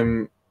I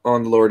am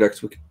on the Lower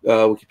Decks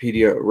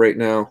Wikipedia right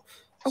now,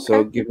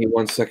 so give me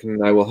 1 second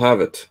and I will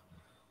have it.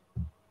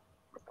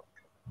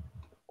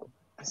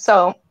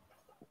 So,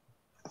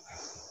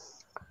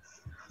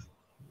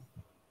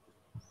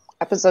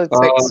 episode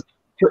 6.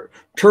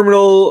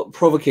 Terminal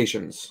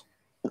Provocations.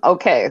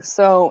 Okay,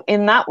 so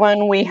in that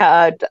one we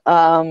had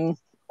Shax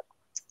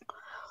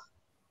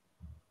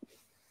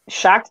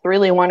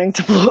really wanting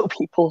to blow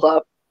people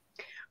up,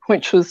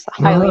 which was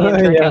highly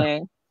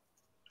entertaining.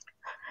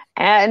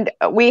 And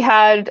we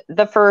had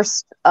the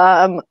first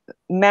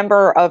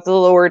member of the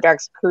Lower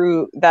Decks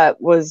crew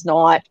that was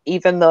not,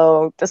 even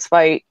though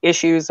despite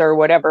issues or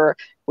whatever,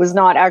 was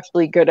not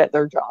actually good at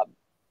their job.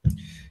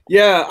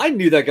 Yeah, I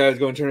knew that guy was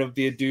going to turn out to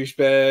be a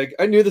douchebag.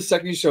 I knew the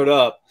second he showed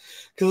up,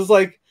 because it's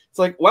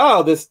like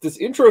wow, this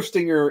intro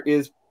stinger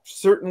is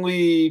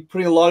certainly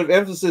putting a lot of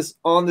emphasis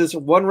on this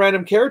one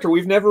random character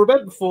we've never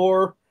met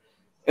before,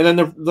 and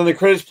then the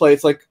credits play.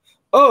 It's like,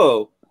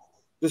 oh,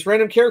 this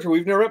random character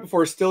we've never met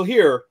before is still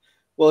here.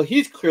 Well,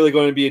 he's clearly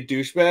going to be a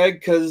douchebag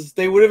because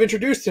they would have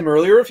introduced him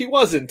earlier if he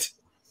wasn't.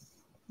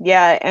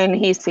 Yeah, and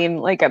he seemed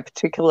like a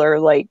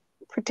particularly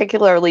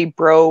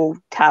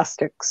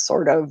bro-tastic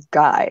sort of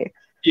guy.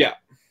 Yeah.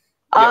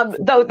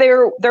 Though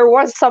there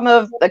was some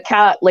of the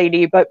cat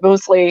lady, but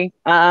mostly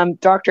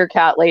Dr.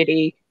 Cat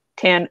Lady,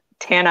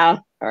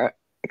 Tana, or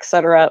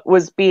etc.,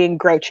 was being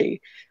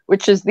grouchy,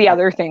 which is the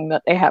other thing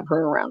that they have her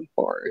around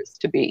for, is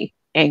to be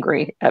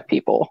angry at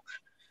people.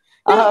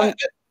 Yeah,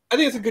 I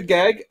think it's a good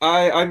gag.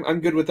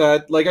 I'm good with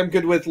that. Like, I'm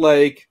good with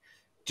like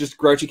just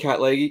grouchy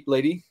cat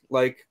lady.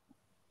 Like,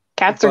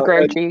 cats are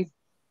grouchy.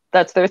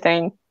 That's their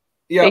thing.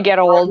 Yeah, they get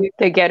old.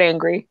 They get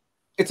angry.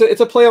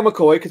 It's a play on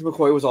McCoy, because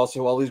McCoy was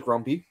also always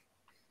grumpy.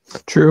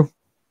 True.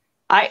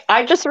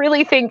 I just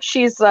really think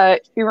she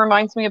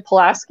reminds me of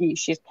Pulaski.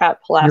 She's Cat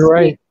Pulaski. You're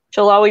right.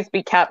 She'll always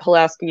be Cat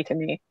Pulaski to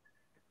me.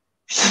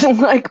 She's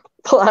like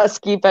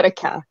Pulaski, but a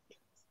cat.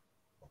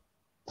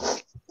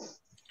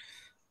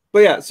 But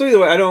yeah, so either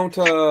way, I don't.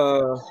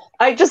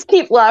 I just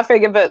keep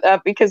laughing about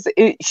that because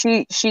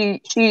she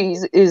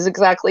is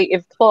exactly,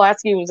 if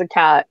Pulaski was a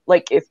cat,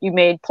 like if you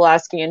made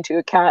Pulaski into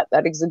a cat,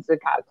 that is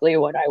exactly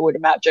what I would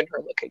imagine her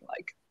looking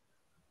like.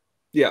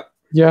 Yeah.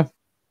 Yeah.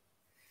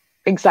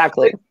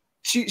 Exactly.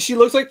 She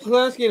looks like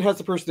Pulaski and has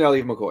the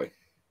personality of McCoy.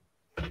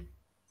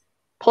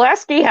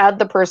 Pulaski had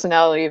the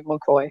personality of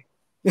McCoy,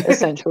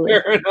 essentially.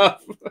 Fair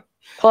enough.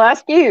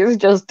 Pulaski is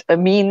just a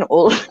mean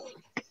old.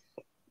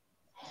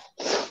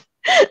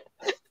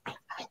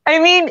 I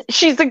mean,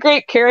 she's a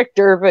great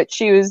character, but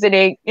she was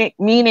a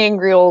mean,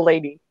 angry old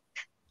lady.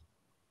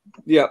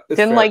 Yeah,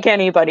 didn't like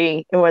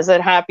anybody and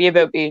wasn't happy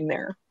about being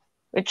there,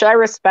 which I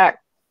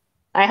respect.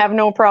 I have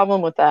no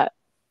problem with that.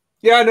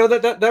 Yeah, I know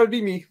that would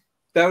be me.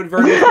 That would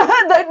very.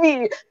 That'd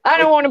be. I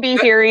don't want to be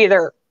here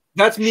either.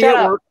 That's me Shut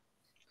at up. work.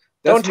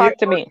 Don't talk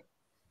to me.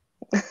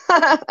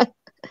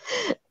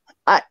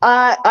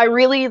 I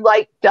really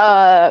liked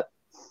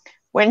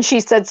when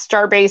she said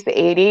Starbase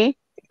 80.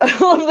 I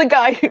love the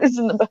guy who's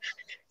in the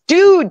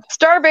dude.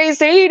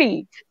 Starbase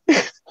 80.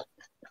 Was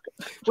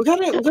that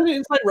an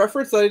inside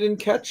reference that I didn't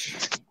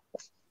catch?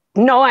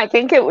 No, I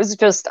think it was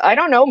just, I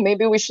don't know,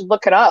 maybe we should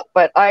look it up,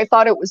 but I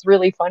thought it was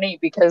really funny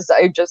because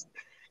I just,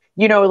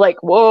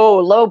 like, whoa,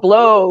 low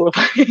blow.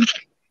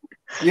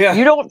 Yeah.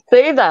 You don't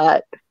say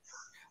that.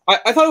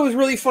 I thought it was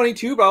really funny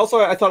too, but also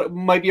I thought it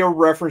might be a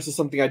reference to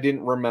something I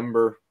didn't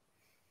remember.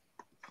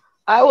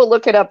 I will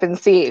look it up and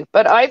see,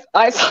 but I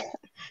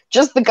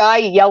just the guy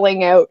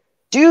yelling out,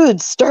 dude,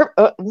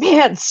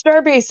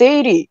 Starbase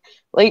 80.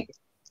 Like,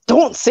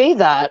 don't say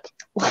that.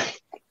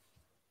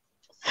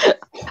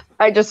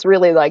 I just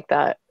really like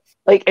that.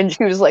 Like, and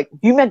she was like,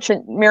 you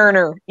mentioned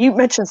Mariner, you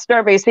mentioned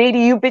Starbase 80,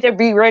 you better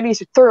be ready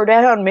to throw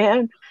down,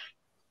 man.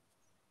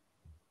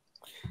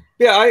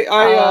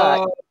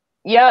 Yeah,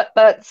 yeah,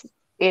 that's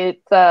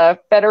it.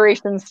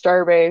 Federation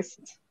Starbase,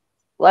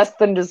 less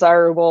than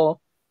desirable,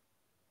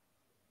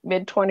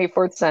 mid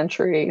 24th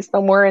century,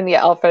 somewhere in the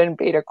Alpha and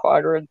Beta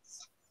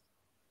quadrants.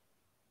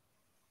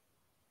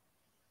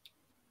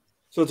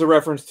 So it's a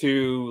reference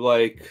to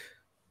like,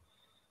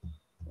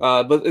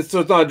 but it's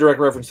not a direct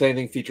reference to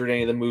anything featured in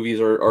any of the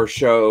movies or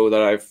show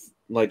that I've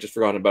like just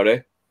forgotten about, eh?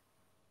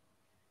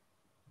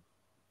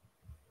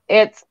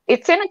 It's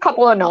in a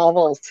couple of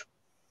novels.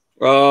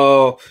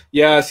 Oh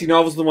yeah, see,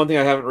 novels are the one thing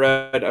I haven't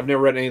read. I've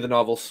never read any of the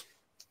novels.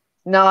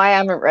 No, I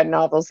haven't read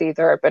novels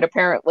either, but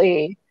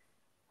apparently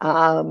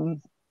it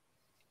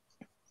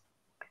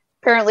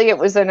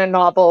was in a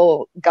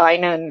novel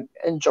Guinan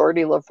and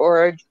Geordie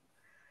LaForge.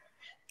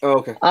 Oh,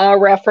 okay.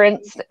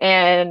 Reference,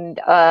 and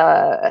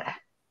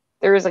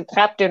there is a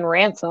Captain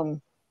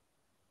Ransom,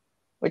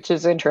 which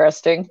is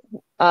interesting.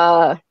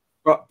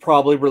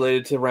 Probably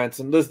related to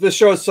Ransom. This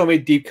show has so many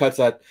deep cuts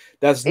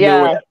that's yeah.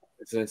 no way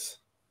coincidence.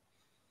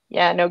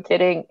 Yeah, no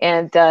kidding.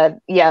 And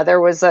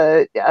there was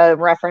a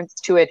reference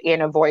to it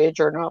in a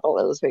Voyager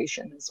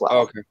novelization as well.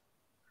 Okay.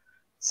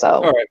 So,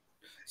 all right.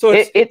 So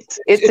it's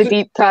a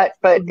deep cut,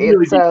 but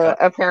really it's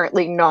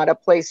apparently not a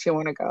place you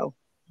want to go.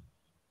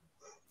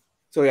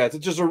 So yeah,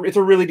 it's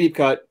a really deep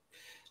cut,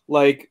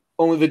 like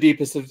only the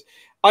deepest of.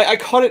 I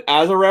caught it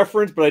as a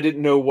reference, but I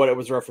didn't know what it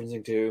was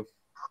referencing to.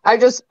 I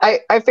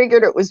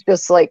figured it was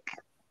just like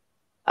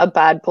a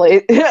bad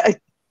place.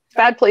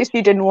 Bad place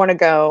you didn't want to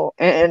go,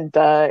 and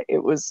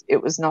it was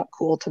not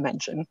cool to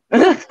mention.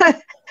 But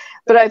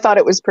I thought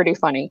it was pretty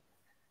funny.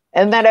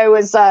 And then I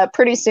was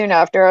pretty soon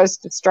after I was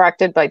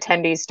distracted by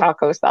Tendy's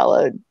taco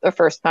salad the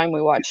first time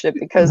we watched it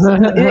because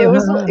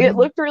it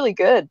looked really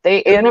good.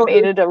 They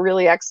animated a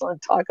really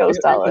excellent taco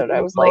salad.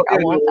 I was like, I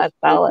want that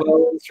salad.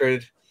 Well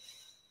illustrated.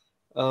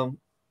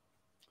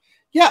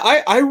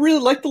 Yeah, I really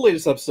liked the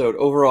latest episode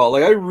overall.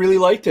 Like, I really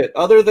liked it.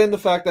 Other than the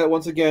fact that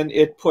once again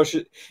it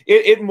pushes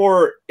it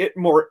more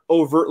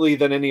overtly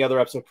than any other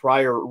episode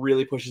prior.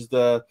 Really pushes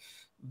the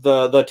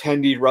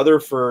Tendi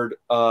Rutherford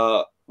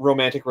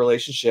romantic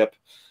relationship.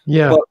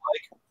 Yeah. But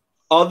like,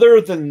 other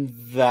than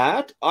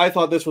that, I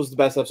thought this was the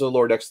best episode of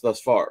Lower Decks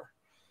thus far.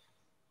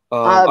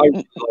 I really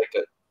liked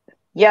it.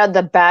 Yeah,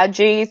 the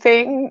Badgie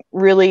thing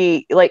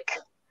really, like,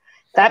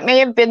 that may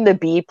have been the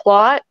B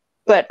plot,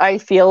 but I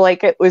feel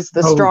like it was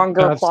the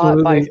stronger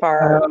plot by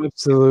far.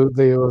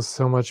 Absolutely, it was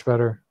so much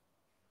better.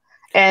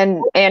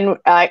 And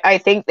I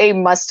think they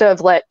must have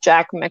let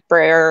Jack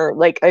McBrayer,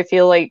 like, I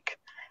feel like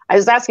I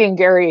was asking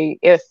Gary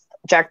if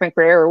Jack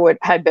McBrayer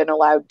had been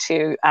allowed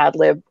to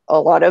ad-lib a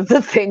lot of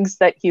the things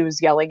that he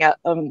was yelling at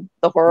them,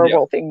 the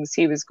horrible things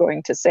he was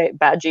going to say,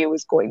 Badgie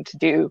was going to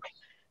do.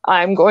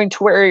 I'm going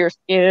to wear your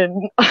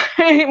skin.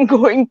 I'm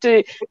going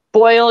to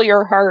boil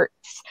your hearts.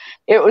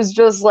 It was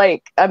just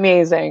like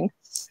amazing.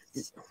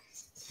 It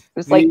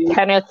was like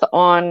Kenneth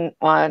on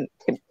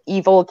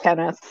evil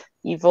Kenneth,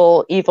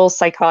 evil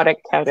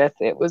psychotic Kenneth.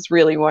 It was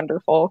really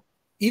wonderful.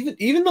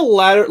 Even the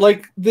latter,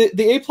 like the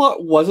A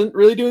plot wasn't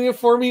really doing it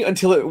for me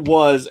until it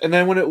was, and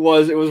then when it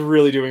was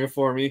really doing it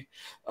for me.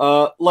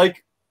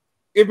 Like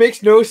it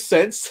makes no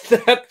sense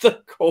that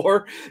the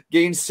core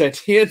gains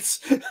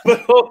sentience,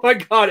 but oh my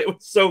god, it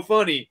was so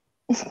funny.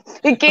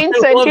 It gained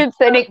sentience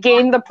and it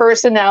gained the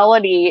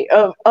personality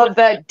of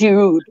that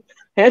dude,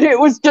 and it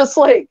was just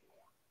like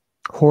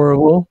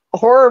horrible.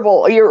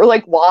 You're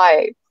like,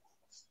 why?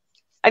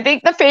 I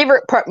think my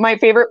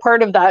favorite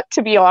part of that,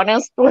 to be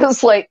honest,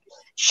 was like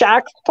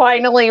Shaq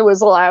finally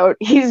was allowed.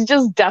 He's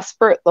just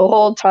desperate the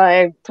whole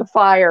time to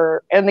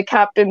fire, and the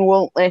captain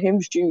won't let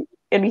him shoot.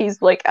 And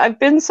he's like, I've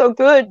been so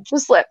good.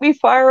 Just let me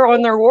fire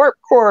on their warp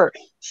core.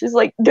 She's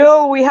like,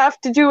 no, we have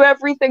to do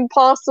everything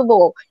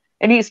possible.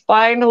 And he's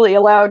finally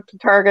allowed to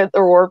target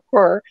the warp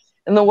core,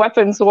 and the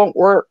weapons won't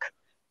work.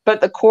 But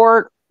the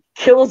core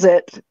kills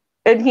it.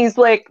 And he's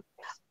like,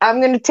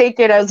 I'm going to take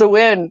it as a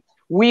win.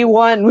 We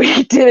won.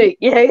 We did it.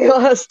 Yay,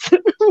 us.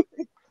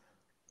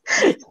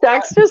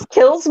 Dax just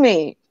kills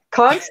me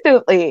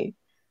constantly.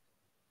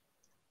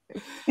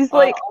 He's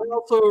like, I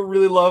also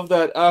really love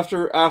that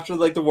after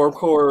like the warp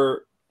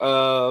core,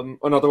 not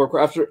the warp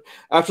core,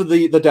 after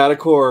the data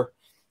core,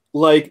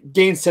 like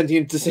gains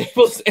sentience,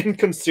 disables, and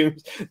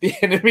consumes the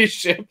enemy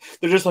ship.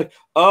 They're just like,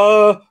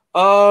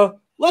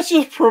 let's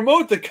just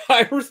promote the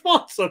guy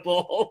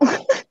responsible.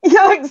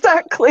 Yeah,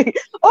 exactly.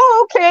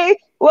 Oh, okay.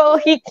 Well,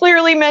 he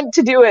clearly meant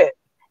to do it,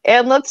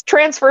 and let's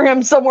transfer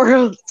him somewhere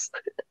else.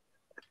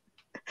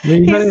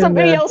 He's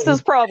somebody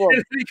else's problem.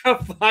 He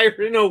got fired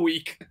in a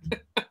week.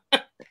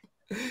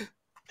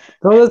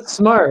 So that's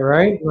smart,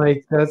 right?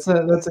 Like that's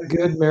a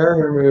good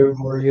Mariner move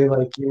where you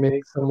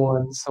make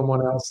someone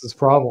else's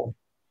problem.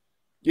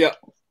 Yep.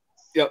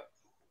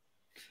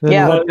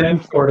 Then let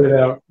them sort it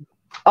out.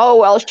 Oh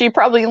well, she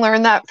probably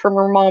learned that from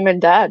her mom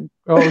and dad.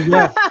 Oh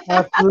yeah,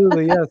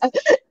 absolutely, yes.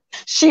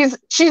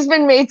 She's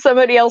been made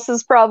somebody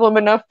else's problem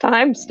enough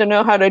times to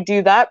know how to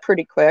do that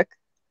pretty quick.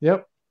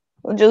 Yep.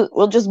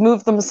 We'll just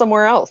move them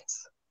somewhere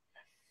else.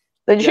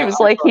 Then she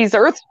was like, he's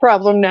Earth's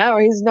problem now.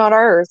 He's not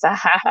ours. Ha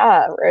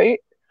ha, right?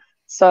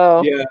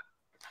 So yeah,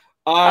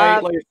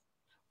 I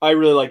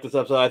really liked this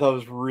episode. I thought it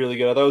was really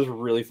good. I thought it was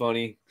really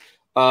funny.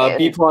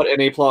 B plot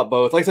and A plot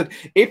both. Like I said,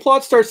 A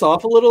plot starts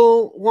off a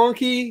little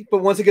wonky, but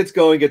once it gets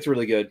going, it gets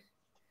really good.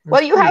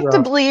 Well, you have to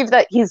believe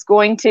that he's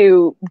going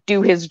to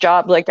do his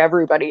job like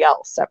everybody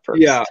else at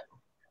first. Yeah.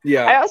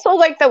 I also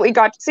like that we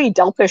got to see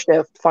Delta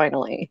Shift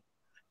finally.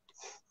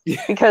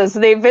 Because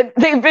they've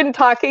been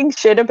talking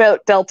shit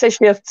about Delta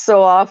Shift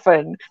so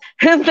often,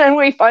 and then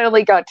we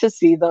finally got to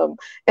see them,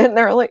 and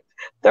they're like,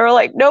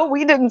 no,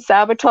 we didn't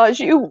sabotage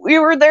you. We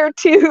were there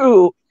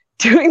too,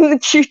 doing the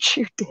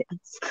choo-choo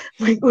dance,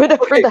 like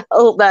whatever the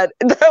hell that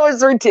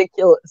was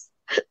ridiculous.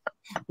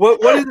 What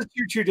is the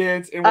choo-choo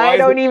dance? And why I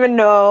don't even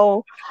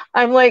know.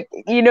 I'm like,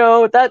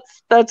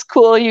 that's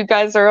cool. You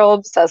guys are all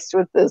obsessed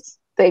with this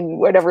thing,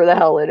 whatever the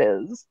hell it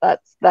is.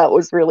 That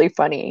was really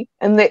funny,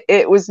 and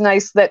it was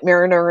nice that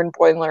Mariner and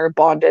Boimler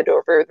bonded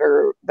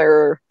over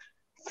their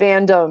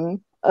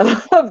fandom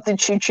of the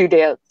choo-choo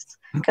dance,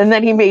 and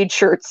then he made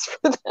shirts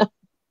for them,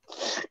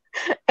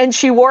 and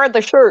she wore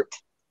the shirt.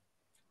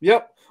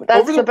 Yep,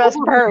 that's the best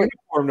part.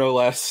 Uniform, no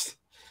less.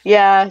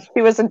 Yeah,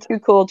 she wasn't too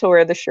cool to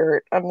wear the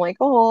shirt. I'm like,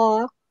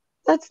 oh,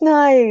 that's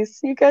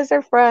nice. You guys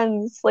are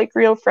friends, like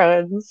real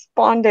friends,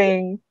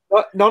 bonding.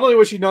 Not only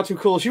was she not too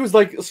cool, she was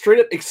like straight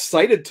up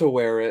excited to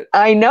wear it.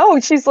 I know.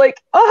 She's like,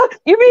 "Oh,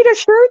 you made a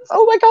shirt?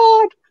 Oh my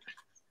god!"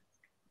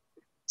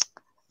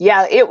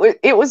 Yeah,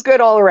 it was good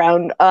all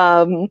around.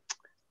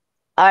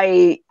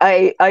 I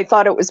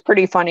thought it was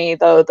pretty funny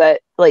though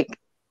that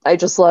I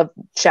just love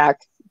Shaq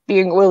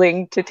being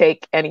willing to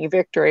take any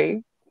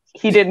victory.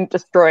 He didn't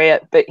destroy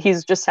it, but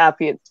he's just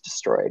happy it's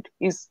destroyed.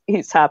 He's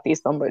happy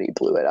somebody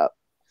blew it up.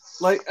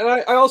 And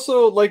I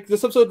also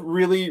this episode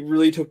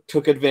really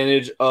took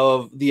advantage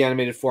of the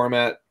animated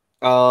format.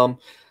 Gliffy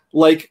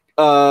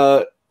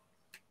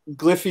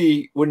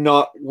would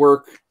not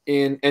work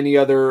in any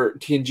other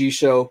TNG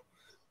show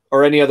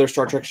or any other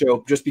Star Trek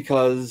show just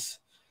because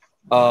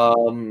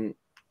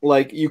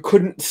you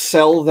couldn't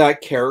sell that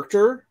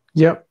character.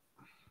 Yep.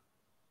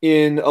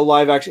 In a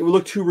live action, it would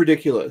look too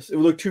ridiculous. It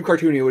would look too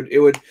cartoony. It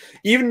would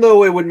even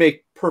though it would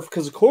make perfect,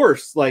 because of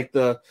course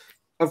the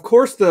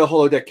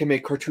holodeck can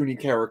make cartoony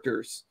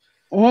characters,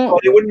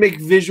 but it wouldn't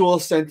make visual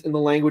sense in the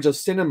language of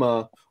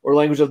cinema or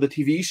language of the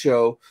TV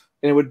show,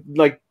 and it would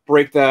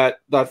break that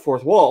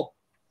fourth wall.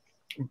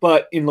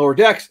 But in Lower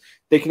Decks,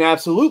 they can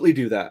absolutely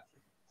do that.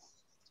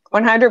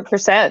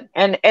 100%,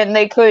 and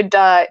they could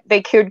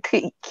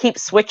keep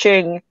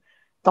switching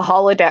the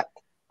holodeck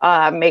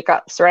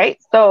makeups, right?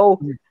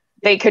 So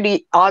they could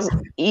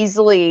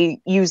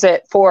easily use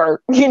it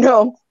for,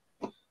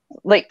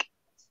 like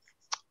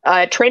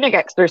a training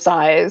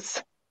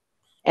exercise,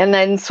 and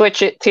then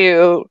switch it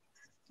to,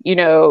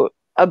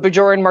 a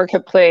Bajoran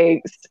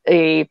marketplace,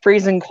 a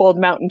freezing cold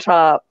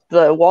mountaintop,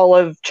 the Wall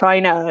of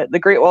China, the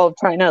Great Wall of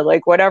China,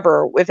 like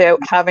whatever, without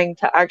having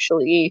to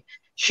actually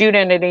shoot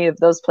in any of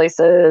those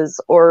places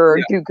or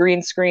do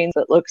green screens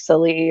that look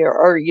silly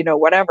or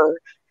whatever,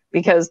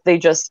 because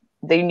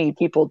they need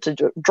people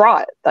to draw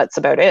it. That's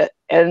about it.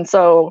 And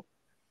so,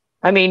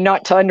 I mean,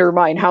 not to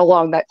undermine how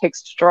long that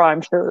takes to draw,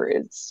 I'm sure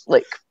it's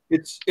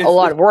a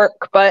lot of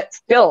work, but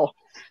still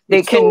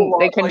they can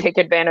take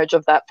advantage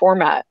of that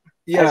format.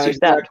 Yeah,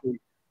 exactly.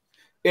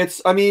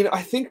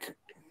 I think,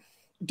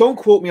 don't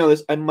quote me on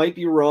this, I might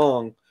be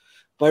wrong,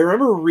 but I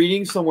remember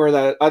reading somewhere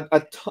that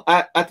at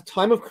the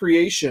time of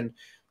creation,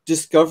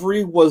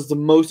 Discovery was the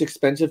most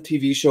expensive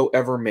TV show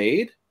ever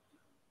made.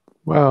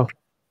 Wow.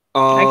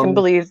 I can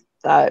believe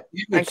that.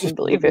 I can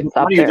believe it's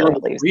up there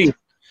at least.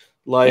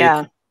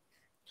 Yeah.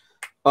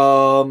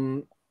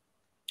 So,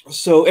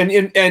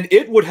 and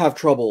it would have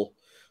trouble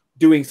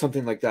doing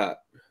something like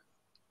that.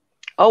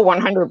 Oh,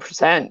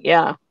 100%.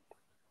 Yeah.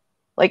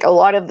 Like a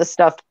lot of the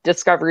stuff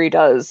Discovery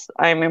does,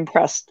 I'm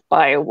impressed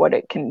by what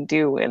it can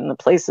do in the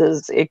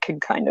places it can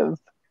kind of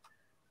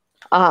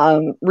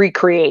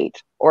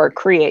recreate or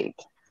create.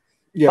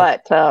 Yeah.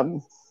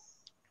 But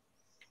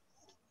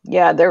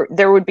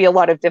there would be a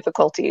lot of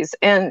difficulties,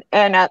 and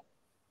at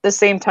the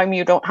same time,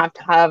 you don't have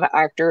to have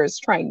actors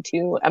trying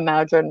to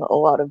imagine a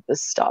lot of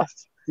this stuff.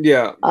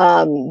 Yeah.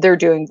 They're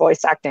doing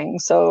voice acting,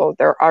 so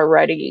they're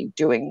already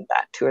doing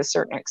that to a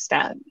certain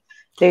extent.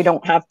 They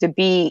don't have to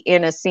be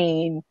in a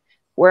scene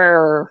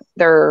where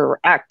they're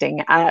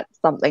acting at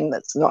something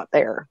that's not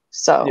there.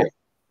 So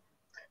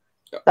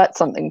that's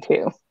something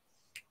too.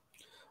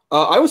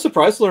 I was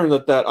surprised to learn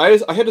that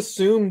I had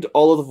assumed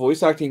all of the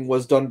voice acting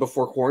was done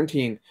before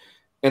quarantine,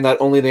 and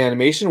that only the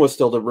animation was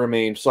still to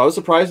remain. So I was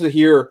surprised to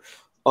hear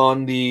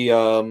on the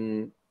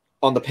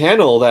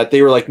panel that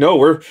they were like,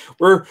 "No,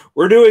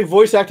 we're doing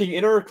voice acting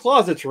in our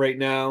closets right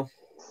now."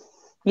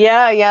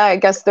 Yeah, I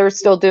guess they're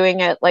still doing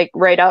it like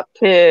right up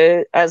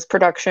to as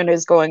production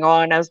is going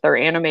on, as they're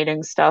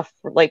animating stuff,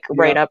 like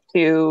right up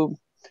to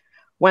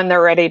when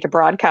they're ready to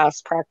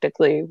broadcast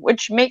practically,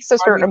 which makes a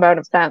certain amount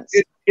of sense.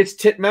 It's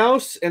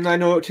Titmouse, and I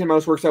know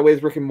Titmouse works that way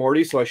with Rick and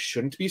Morty, so I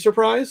shouldn't be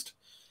surprised.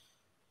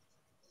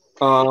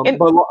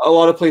 But a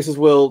lot of places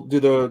will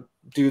do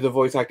the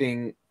voice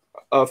acting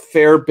a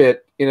fair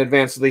bit in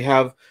advance, so they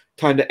have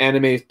time to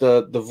animate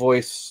the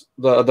voice,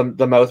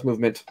 the mouth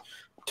movement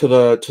to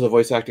the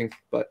voice acting.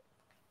 But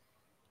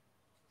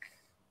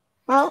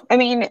well, I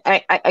mean,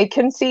 I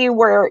can see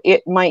where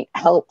it might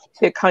help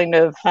to kind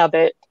of have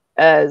it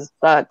as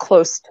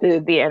close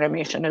to the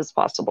animation as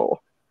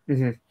possible.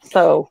 Mm-hmm.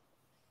 So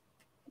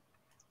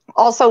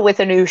also with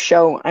a new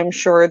show, I'm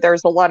sure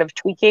there's a lot of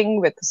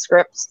tweaking with the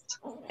scripts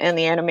and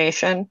the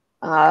animation,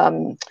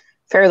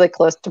 fairly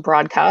close to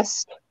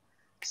broadcast.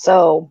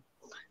 So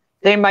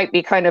they might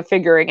be kind of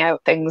figuring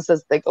out things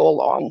as they go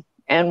along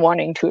and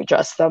wanting to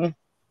adjust them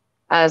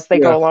as they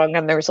go along.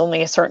 And there's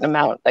only a certain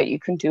amount that you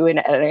can do in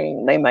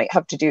editing. They might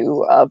have to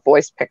do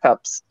voice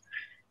pickups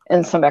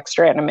and some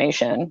extra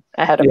animation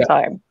ahead of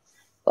time.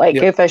 Like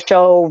if a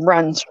show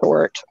runs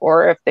short,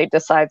 or if they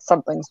decide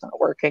something's not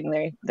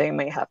working, they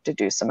may have to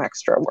do some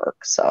extra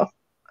work.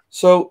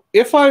 So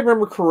if I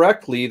remember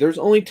correctly, there's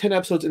only 10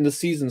 episodes in the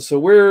season. So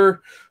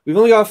we've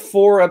only got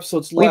 4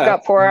 episodes left. We've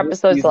got 4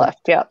 episodes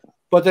left, yeah.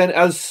 But then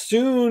as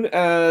soon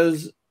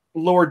as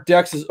Lower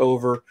Decks is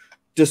over,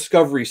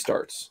 Discovery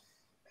starts.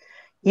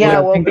 Yeah,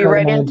 we'll be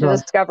right into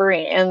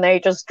Discovery, and they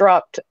just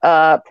dropped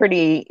a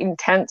pretty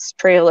intense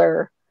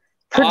trailer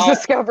for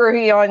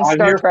Discovery on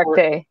Star Trek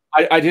Day.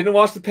 I didn't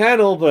watch the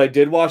panel, but I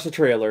did watch the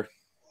trailer.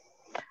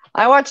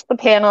 I watched the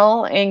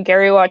panel, and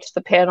Gary watched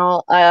the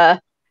panel.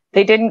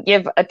 They didn't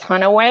give a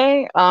ton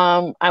away.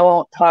 I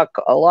won't talk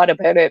a lot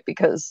about it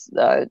because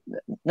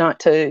not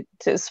to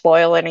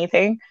spoil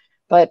anything.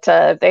 But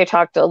they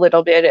talked a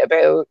little bit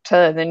about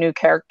the new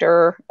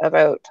character,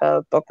 about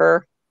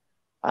Booker,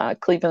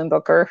 Cleveland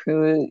Booker,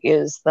 who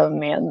is the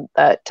man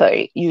that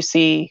you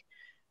see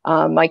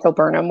Michael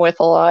Burnham with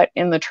a lot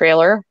in the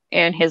trailer,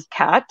 and his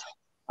cat,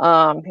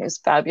 his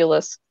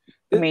fabulous,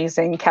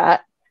 amazing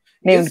cat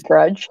named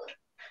Grudge.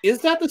 Is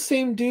that the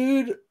same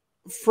dude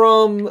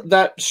from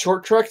that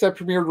short trek that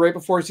premiered right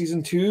before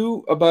season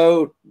 2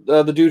 about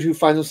the dude who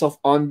finds himself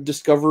on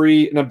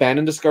Discovery, an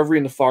abandoned Discovery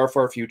in the far,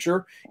 far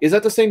future? Is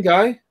that the same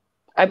guy?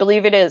 I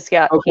believe it is.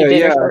 Yeah, okay, he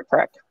did a short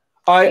trek.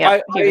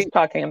 He was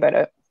talking about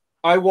it.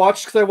 I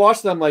watched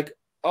them like,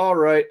 all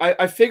right.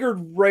 I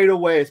figured right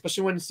away,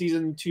 especially when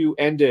season 2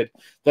 ended,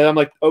 that I'm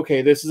like,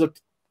 okay, this is a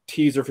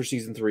teaser for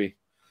season 3.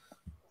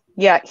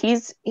 Yeah,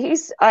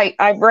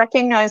 I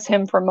recognize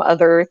him from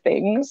other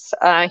things.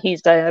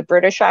 He's a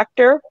British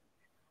actor.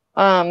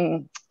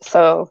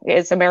 So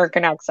his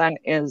American accent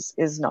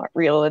is not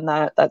real in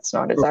that. That's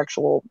not his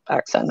actual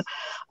accent.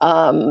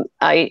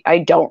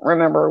 I don't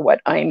remember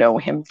what I know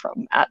him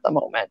from at the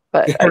moment,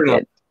 but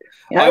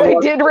I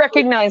did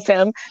recognize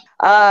him.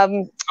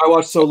 I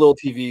watched so little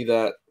TV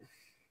that.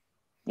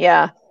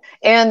 Yeah,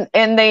 and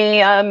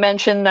they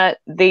mentioned that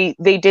they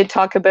did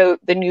talk about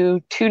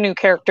the two new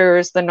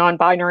characters, the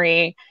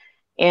non-binary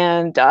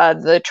and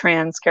the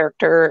trans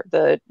character,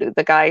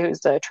 the guy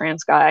who's a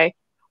trans guy,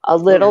 a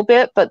little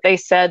bit, but they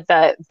said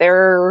that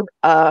their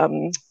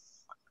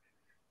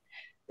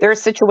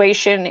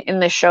situation in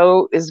the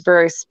show is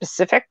very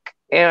specific,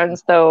 and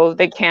so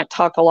they can't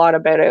talk a lot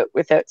about it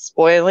without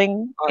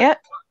spoiling it.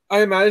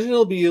 I imagine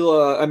it'll be.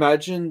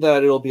 Imagine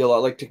that it'll be a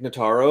lot like Tig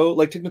Notaro.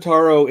 Like Tig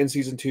Notaro in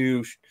season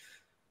 2,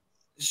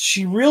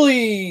 she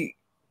really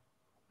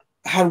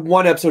had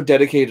one episode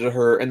dedicated to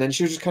her, and then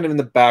she was just kind of in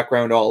the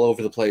background all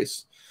over the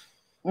place.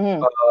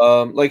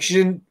 Like she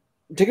didn't.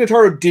 Tig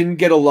Notaro didn't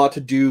get a lot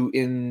to do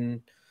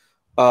in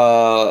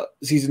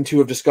season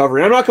 2 of Discovery.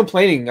 And I'm not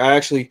complaining. I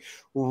actually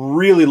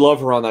really love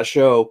her on that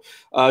show.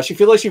 She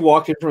feels like she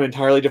walked in from an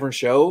entirely different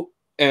show,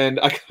 and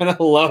I kind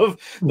of love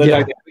the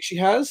dynamic she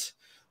has.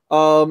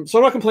 So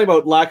I'm not complaining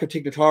about lack of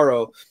Tig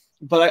Notaro,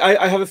 but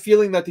I have a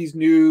feeling that these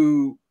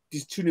two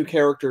new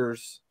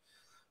characters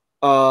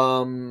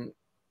probably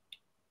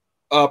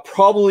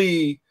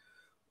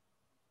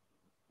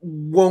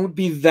won't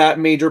be that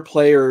major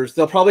players.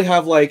 They'll probably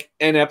have like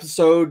an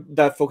episode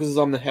that focuses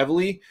on them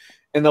heavily,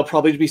 and they'll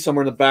probably be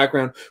somewhere in the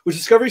background, which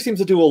Discovery seems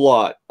to do a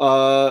lot.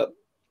 I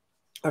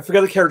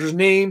forget the character's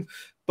name,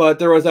 but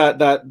there was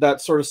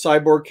that sort of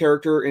cyborg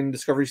character in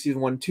Discovery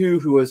season 1, 2,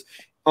 who was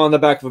on the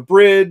back of a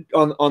bridge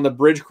on the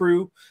bridge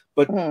crew,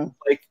 but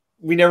like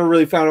we never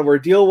really found out where her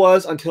deal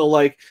was until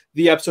like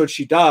the episode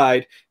she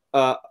died.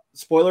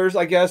 Spoilers,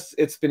 I guess.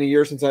 It's been a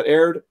year since that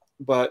aired,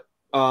 but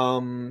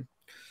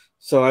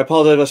so I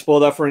apologize if I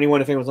spoiled that for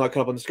anyone if anyone's not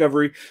caught up on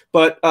Discovery.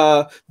 But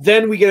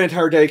then we get an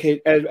entire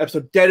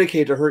episode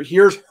dedicated to her.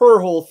 Here's her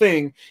whole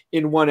thing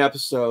in one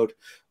episode.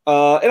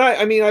 And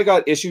I mean, I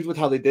got issues with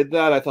how they did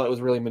that. I thought it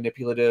was really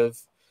manipulative.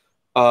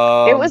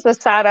 It was a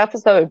sad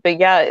episode, but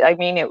yeah, I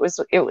mean, it was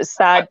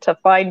sad to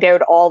find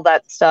out all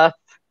that stuff,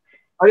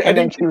 and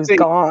then she was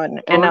gone,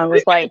 and I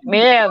was like,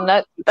 man,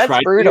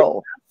 that's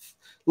brutal.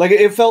 Like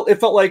it felt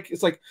like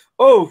it's like,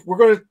 oh, we're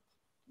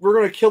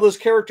gonna kill this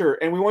character,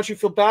 and we want you to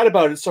feel bad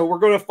about it, so we're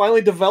gonna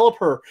finally develop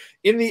her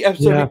in the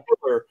episode and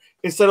kill her,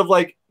 instead of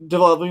like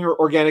developing her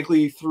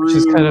organically through. Which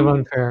is kind of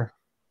unfair.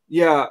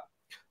 Yeah.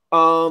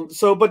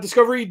 But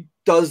Discovery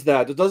does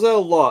that. It does that a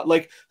lot.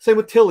 Like same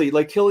with Tilly.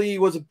 Like Tilly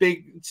was a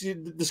big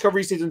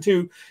Discovery season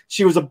 2.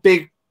 She was a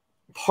big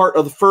part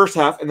of the first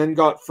half, and then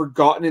got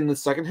forgotten in the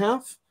second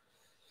half.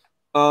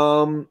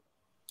 And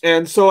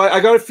so I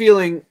got a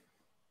feeling.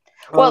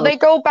 Well, they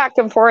go back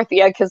and forth,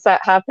 yeah, because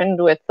that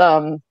happened with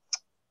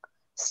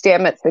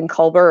Stamets and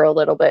Culber a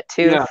little bit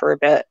too for a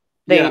bit.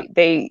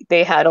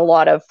 They had a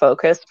lot of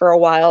focus for a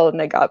while, and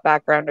they got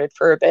backgrounded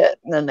for a bit,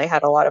 and then they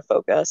had a lot of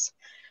focus.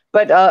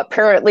 But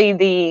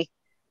apparently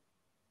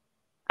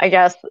I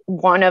guess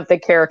one of the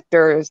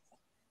characters,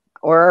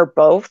 or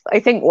both, I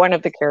think one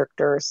of the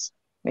characters,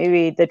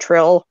 maybe the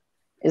Trill,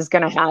 is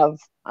going to have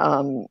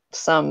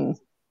some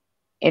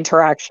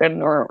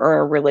interaction or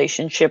a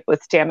relationship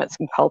with Stamets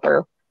and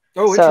Culber.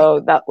 Oh,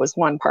 so that was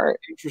one part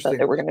that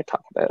they were going to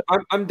talk about.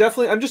 I'm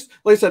just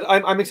like I said,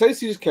 I'm excited to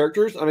see these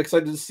characters. I'm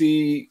excited to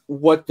see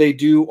what they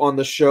do on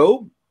the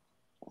show.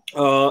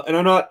 And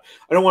I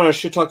don't want to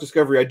shit talk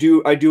Discovery. I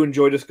do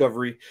enjoy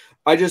Discovery.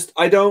 I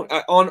don't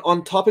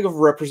on topic of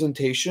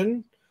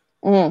representation.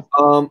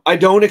 I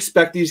don't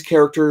expect these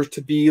characters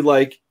to be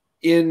like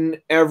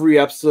in every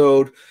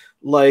episode,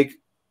 like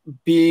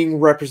being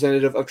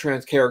representative of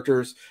trans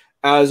characters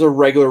as a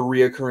regular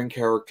reoccurring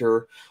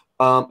character.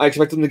 I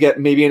expect them to get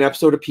maybe an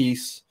episode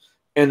apiece,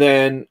 and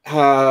then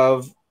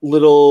have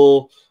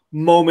little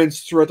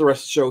moments throughout the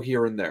rest of the show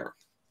here and there.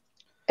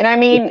 And I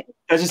mean,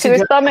 to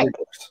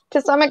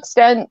some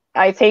extent,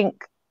 I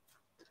think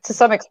to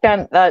some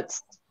extent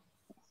that's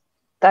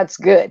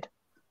good.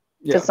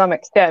 To some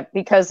extent,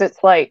 because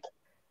it's like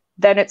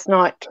then it's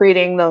not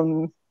treating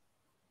them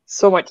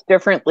so much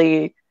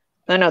differently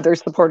than other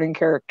supporting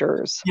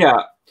characters.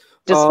 Yeah.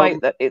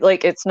 Despite that,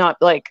 like it's not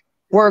like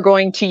we're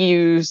going to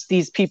use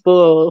these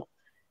people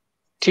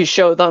to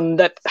show them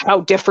that how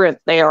different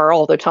they are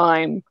all the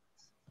time.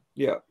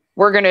 Yeah.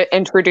 We're going to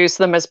introduce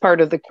them as part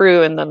of the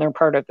crew, and then they're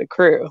part of the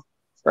crew,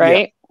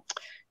 right? Yeah.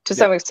 To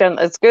some extent,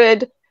 that's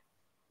good.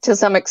 To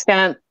some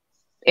extent,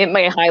 it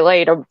may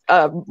highlight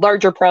a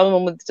larger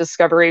problem with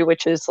Discovery,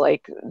 which is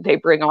like they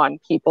bring on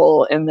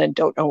people and then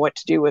don't know what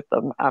to do with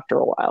them after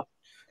a while.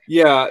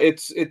 Yeah,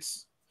 it's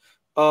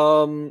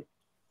and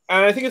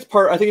I think it's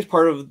part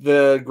of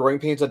the growing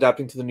pains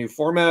adapting to the new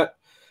format.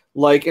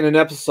 Like in an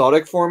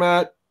episodic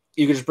format,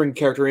 you could just bring a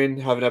character in,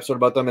 have an episode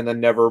about them, and then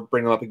never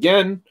bring them up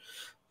again.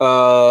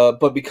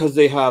 But because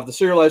they have the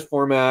serialized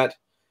format,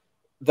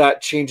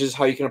 that changes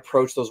how you can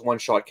approach those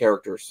one-shot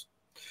characters.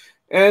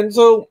 And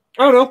so,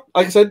 I don't know.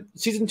 Like I said,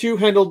 season 2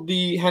 handled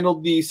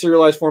the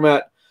serialized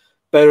format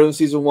better than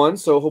season 1.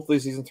 So hopefully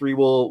season 3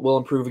 will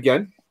improve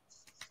again.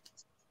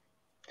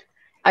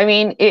 I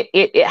mean,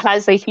 it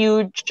has a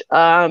huge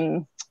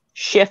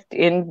shift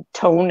in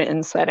tone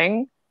and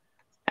setting.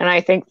 and I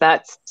think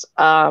that's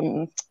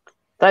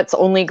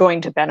only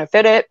going to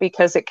benefit it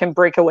because it can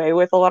break away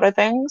with a lot of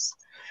things.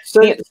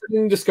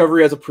 Setting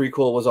Discovery as a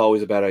prequel was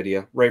always a bad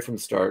idea right from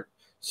the start.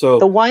 So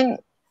the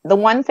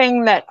one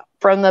thing that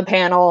from the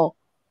panel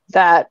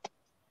that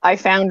I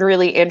found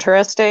really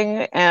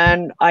interesting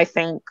and I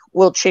think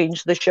will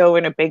change the show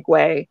in a big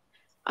way.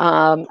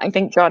 I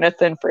think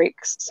Jonathan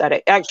Frakes said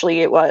it.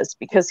 Actually, it was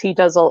because he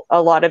does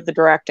a lot of the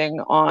directing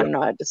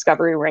on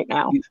Discovery right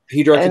now.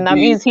 He directed, and that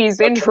means he's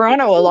in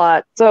Toronto a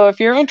lot. So if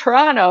you're in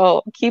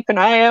Toronto, keep an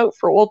eye out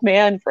for Old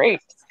Man Frakes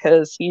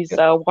because he's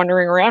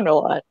wandering around a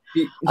lot.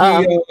 He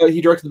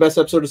directed the best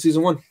episode of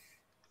season 1.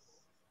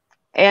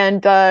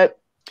 And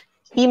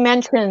he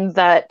mentioned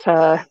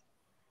that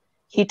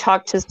he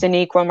talked to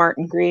Sonequa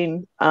Martin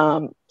Green,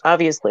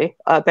 obviously,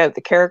 about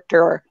the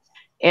character.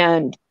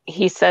 And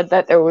he said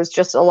that there was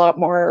just a lot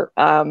more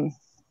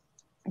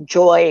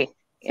joy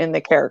in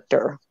the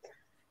character.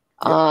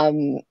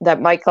 That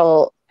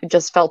Michael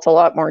just felt a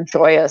lot more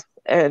joyous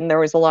and there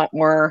was a lot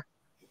more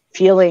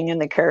feeling in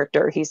the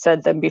character, he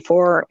said, than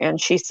before. And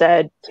she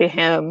said to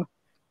him,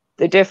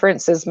 the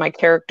difference is my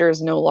character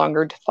is no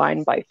longer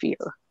defined by fear.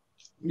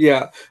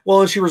 Yeah.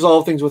 Well, and she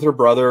resolved things with her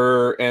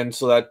brother, and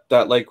so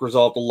that like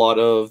resolved a lot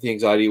of the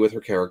anxiety with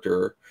her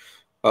character.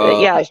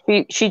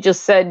 She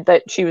just said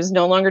that she was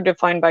no longer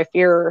defined by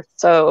fear.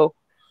 So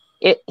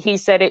he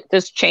said it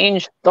just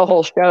changed the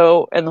whole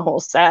show and the whole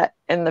set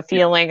and the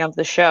feeling of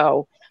the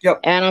show.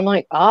 Yep. And I'm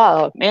like,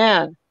 oh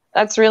man,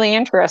 that's really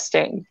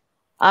interesting.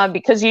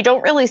 Because you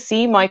don't really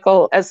see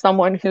Michael as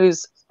someone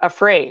who's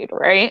afraid,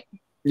 right?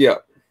 Yeah.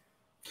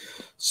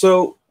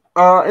 So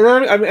and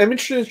I'm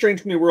interested in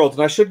Strange New Worlds,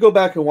 and I should go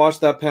back and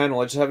watch that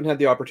panel. I just haven't had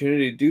the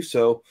opportunity to do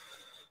so.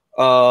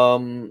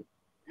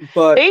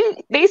 But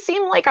they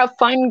seem like a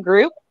fun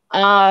group.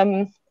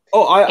 I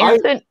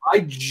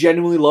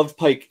genuinely loved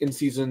Pike in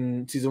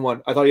season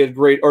 1. I thought he had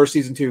great, or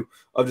season 2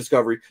 of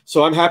Discovery.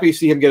 So I'm happy to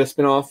see him get a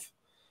spinoff.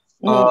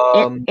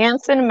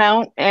 Anson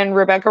Mount and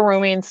Rebecca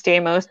Romaine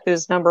Stamos,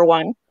 who's number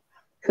 1.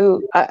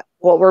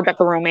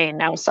 Rebecca Romaine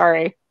now.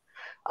 Sorry.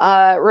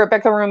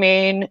 Rebecca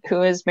Romaine,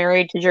 who is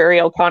married to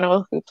Jerry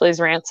O'Connell, who plays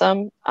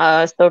Ransom.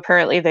 So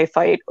apparently they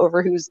fight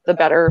over who's the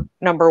better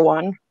number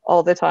 1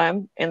 all the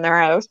time in their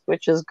house,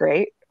 which is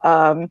great.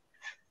 I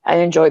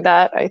enjoyed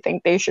that. I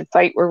think they should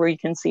fight where we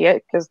can see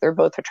it because they're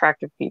both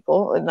attractive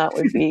people and that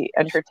would be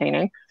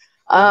entertaining.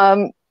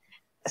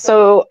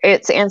 So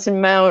it's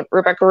Anson Mount,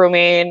 Rebecca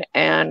Romaine,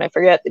 and I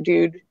forget the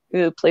dude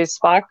who plays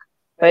Spock.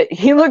 But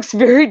he looks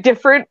very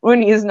different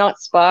when he's not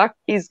Spock.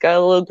 He's got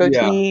a little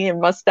goatee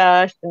and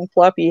mustache and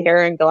floppy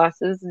hair and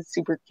glasses. It's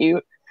super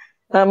cute.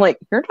 And I'm like,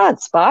 you're not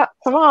Spock.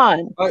 Come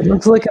on. He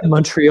looks like a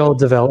Montreal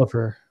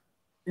developer.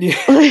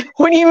 Yeah.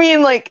 What do you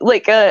mean, like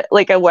a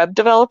web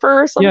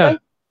developer or something? Yeah.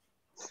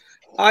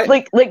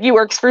 Like he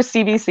works for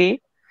CBC?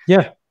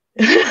 Yeah.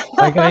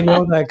 Like I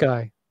know that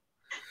guy.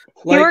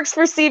 He works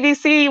for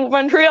CBC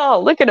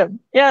Montreal. Look at him.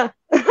 Yeah.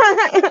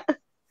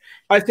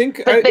 I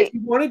think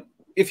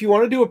if you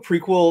want to do a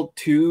prequel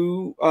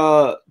to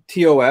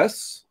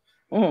TOS,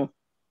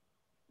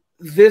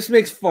 this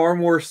makes far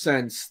more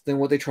sense than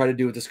what they try to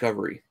do with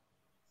Discovery.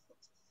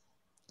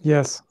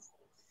 Yes.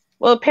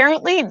 Well,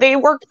 apparently they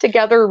work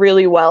together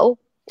really well.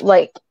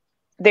 Like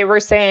they were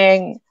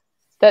saying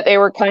that they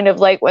were kind of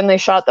like when they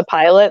shot the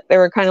pilot, they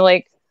were kind of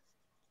like,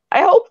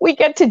 I hope we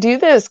get to do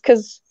this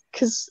because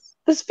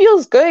this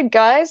feels good,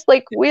 guys.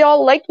 Like we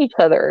all like each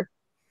other.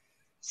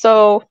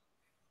 So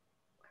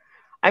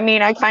I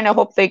mean, I kind of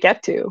hope they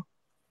get to.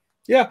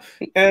 Yeah.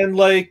 And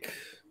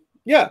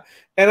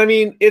I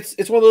mean, it's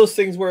one of those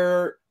things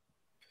where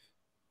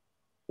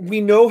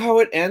we know how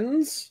it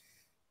ends.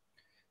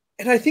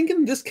 And I think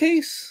in this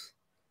case,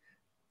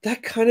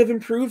 that kind of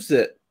improves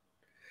it.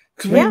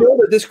 Because we know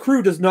that this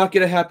crew does not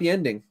get a happy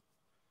ending.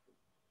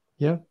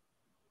 Yeah.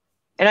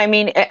 And I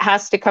mean, it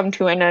has to come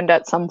to an end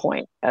at some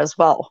point as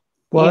well.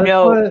 Well,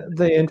 that's one of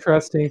the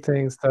interesting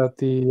things that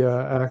the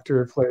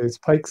actor who plays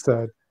Pike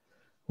said.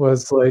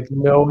 Was like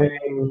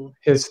knowing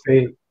his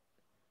fate,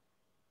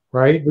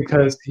 right?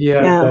 Because he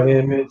had that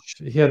image,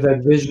 he had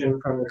that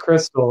vision from the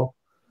crystal.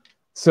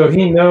 So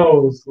he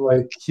knows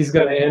like he's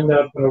going to end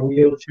up in a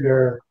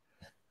wheelchair,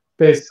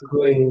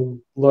 basically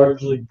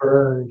largely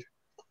burned.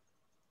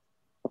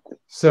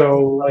 So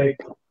like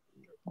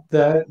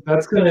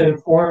that's going to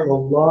inform a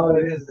lot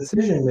of his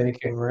decision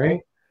making,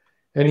 right?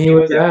 And he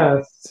was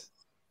asked,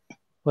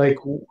 like,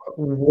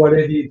 what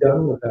have you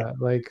done with that?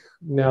 Like,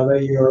 now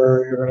that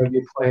you're going to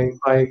be playing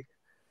Pike,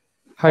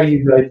 how do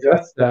you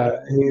digest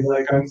that? And he's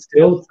like, I'm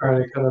still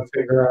trying to kind of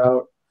figure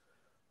out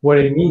what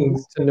it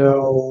means to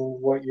know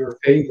what your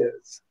fate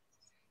is.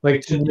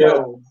 Like, to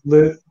know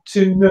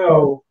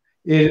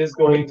it is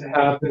going to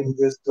happen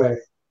this way.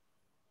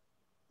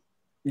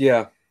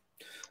 Yeah.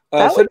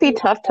 That would be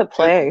tough to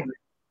play.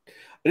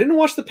 I didn't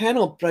watch the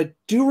panel, but I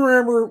do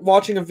remember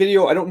watching a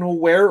video. I don't know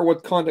where or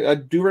what context. I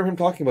do remember him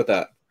talking about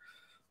that.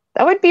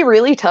 That would be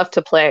really tough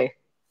to play.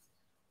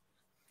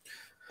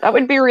 That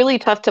would be really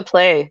tough to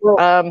play,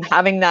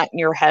 having that in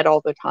your head all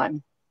the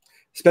time.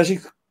 Especially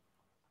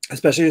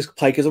especially because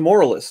Pike is a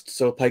moralist.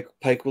 So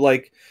Pike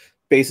like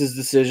bases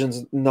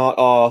decisions not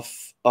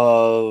off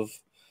of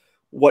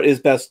what is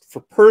best for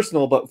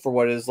personal, but for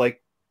what is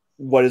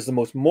the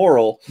most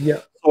moral.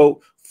 Yeah.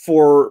 So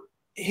for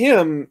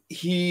him,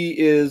 he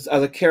is,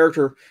 as a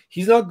character,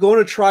 he's not going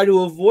to try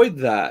to avoid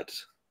that.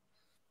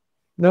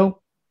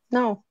 No.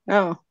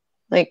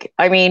 Like,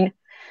 I mean,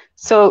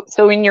 so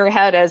in your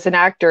head as an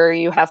actor,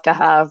 you have to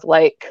have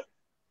like,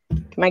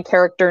 my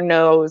character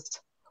knows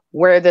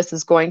where this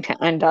is going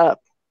to end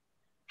up.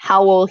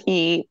 How will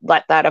he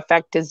let that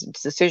affect his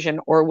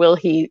decision, or will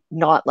he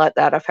not let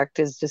that affect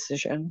his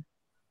decision?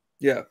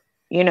 Yeah.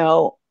 You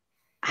know,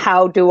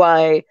 how do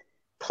I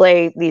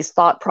play these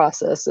thought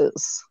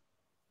processes?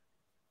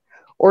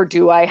 Or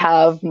do I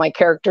have my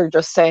character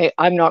just say,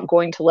 I'm not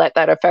going to let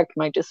that affect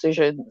my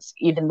decisions,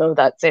 even though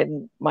that's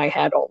in my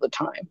head all the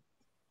time?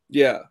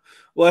 Yeah.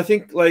 Well, I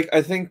think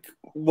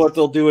what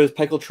they'll do is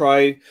Pike will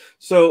try.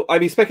 So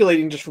I'd be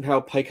speculating just from how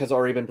Pike has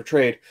already been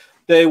portrayed.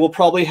 They will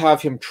probably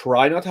have him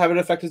try not to have it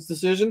affect his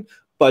decision,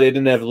 but it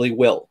inevitably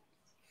will.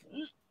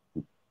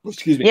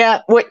 Excuse me.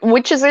 Yeah,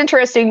 which is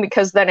interesting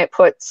because then it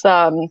puts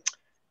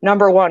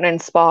number one and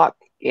Spock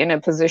in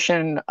a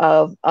position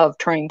of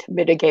trying to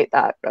mitigate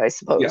that, I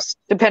suppose,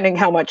 depending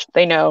how much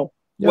they know.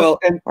 Well,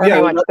 and or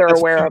how much they're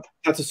aware of.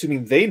 That's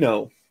assuming they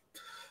know.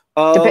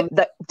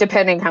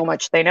 Depending how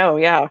much they know,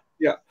 yeah.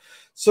 Yeah.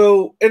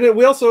 So, and then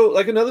we also,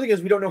 like, another thing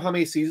is we don't know how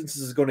many seasons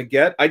this is going to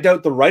get. I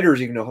doubt the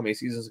writers even know how many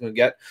seasons it's going to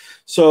get.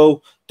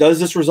 So, does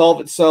this resolve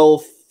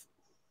itself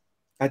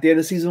at the end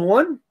of season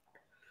 1?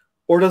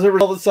 Or does it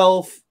resolve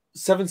itself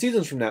 7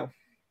 seasons from now?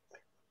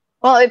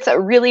 Well, it's a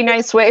really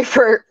nice way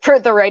for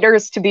the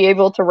writers to be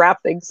able to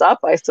wrap things up,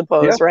 I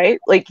suppose, right?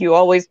 Like, you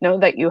always know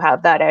that you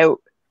have that out.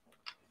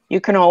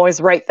 You can always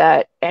write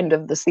that end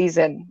of the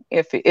season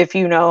if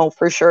you know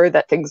for sure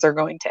that things are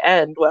going to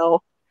end.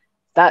 Well,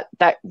 that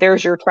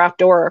there's your trap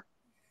door.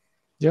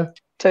 Yeah.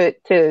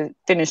 To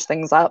finish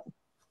things up.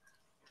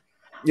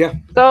 Yeah.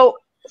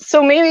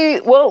 So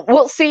maybe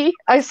we'll see.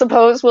 I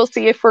suppose we'll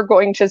see if we're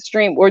going to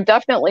stream. We'll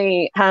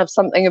definitely have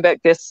something about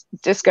this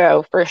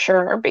Disco for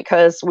sure,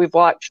 because we've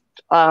watched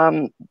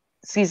all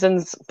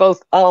seasons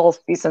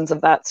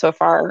of that so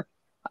far.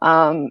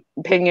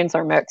 Opinions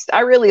are mixed.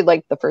 I really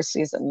liked the first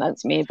season.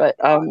 That's me, but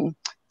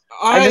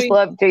I just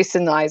love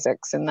Jason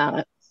Isaacs in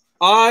that.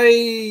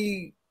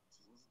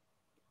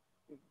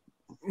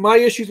 My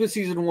issues with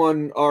season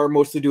 1 are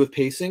mostly to do with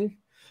pacing.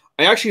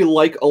 I actually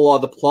like a lot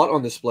of the plot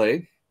on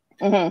display.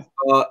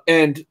 Mm-hmm.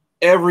 And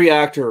every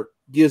actor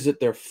gives it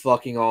their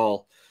fucking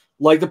all.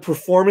 Like, the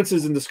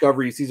performances in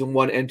Discovery season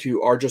 1 and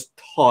 2 are just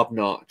top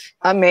notch.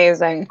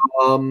 Amazing.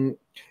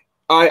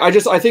 I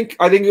think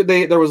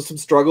there was some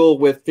struggle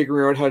with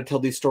figuring out how to tell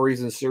these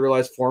stories in a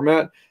serialized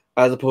format,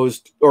 as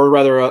opposed, or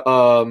rather,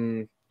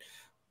 a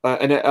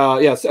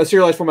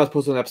serialized format as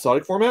opposed to an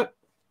episodic format.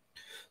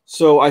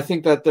 So I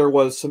think that there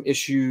was some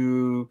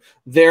issue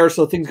there,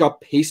 so things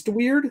got paced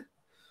weird.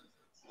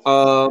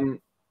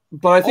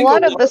 But I think a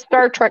lot of the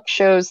Star Trek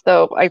shows,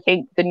 though, I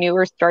think the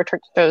newer Star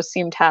Trek shows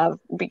seem to have,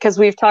 because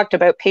we've talked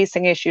about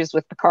pacing issues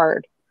with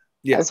Picard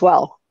as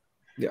well.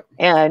 Yeah.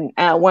 And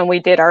when we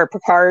did our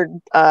Picard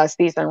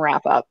season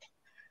wrap up,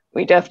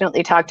 we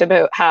definitely talked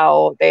about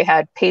how they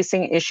had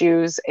pacing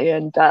issues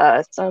and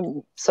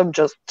some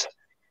just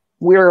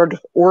weird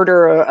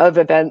order of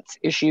events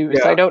issues.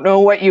 I don't know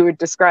what you would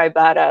describe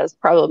that as.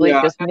 Probably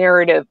just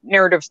narrative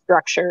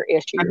structure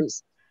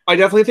issues. I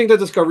definitely think that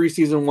Discovery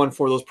season 1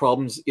 for those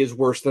problems is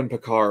worse than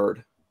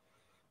Picard.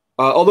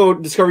 Although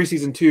Discovery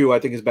season 2 I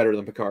think is better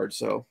than Picard.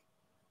 So.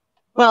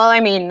 Well, I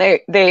mean,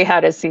 they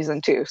had a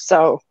season 2,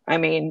 so I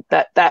mean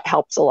that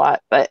helps a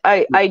lot. But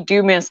I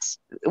do miss,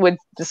 with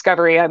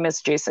Discovery, I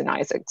miss Jason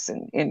Isaacs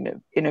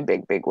in a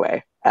big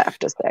way, I have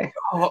to say.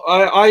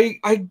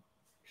 I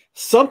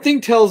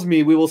something tells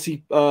me we will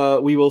see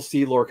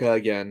Lorca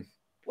again.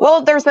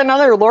 Well, there's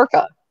another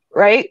Lorca,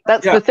 right?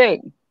 That's the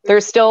thing.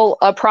 There's still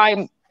a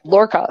Prime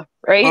Lorca,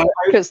 right?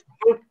 Because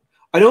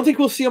I don't think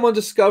we'll see him on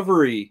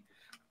Discovery,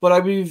 but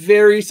I'd be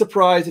very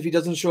surprised if he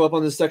doesn't show up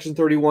on the Section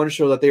 31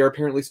 show that they are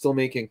apparently still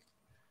making.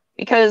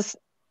 Because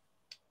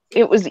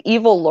it was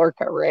evil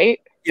Lorca,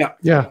 right? Yeah.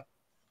 Yeah.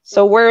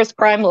 So where's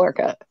Prime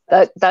Lorca?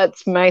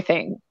 That's my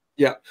thing.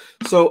 Yeah.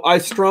 So I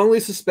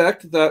strongly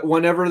suspect that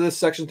whenever this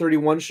Section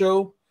 31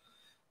 show,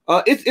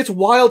 it's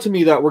wild to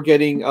me that we're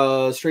getting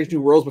Strange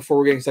New Worlds before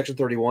we're getting Section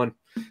 31,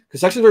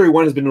 because Section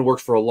 31 has been in the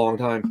works for a long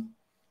time.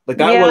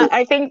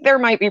 I think there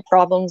might be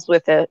problems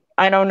with it.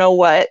 I don't know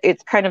what.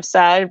 It's kind of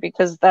sad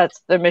because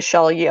that's the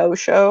Michelle Yeoh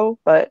show,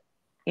 but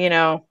you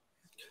know.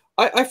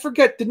 I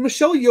forget. Did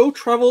Michelle Yeoh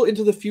travel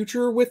into the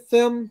future with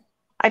them?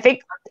 I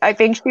think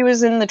she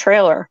was in the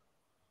trailer.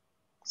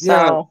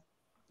 So.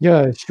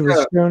 Yeah, she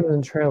was shown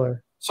in the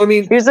trailer. So I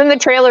mean, she was in the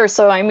trailer.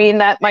 So I mean,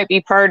 that might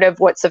be part of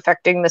what's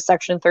affecting the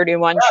Section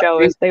 31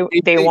 show. Is they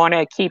want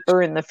to keep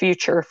her in the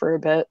future for a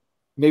bit.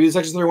 Maybe the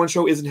Section 31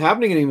 show isn't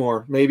happening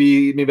anymore.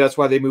 Maybe that's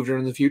why they moved her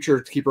in the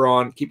future, to keep her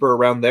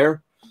around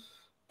there.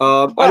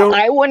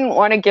 I wouldn't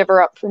want to give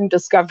her up from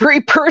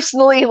Discovery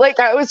personally. Like,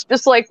 I was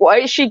just like, why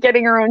is she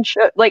getting her own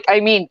show? Like, I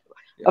mean,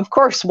 of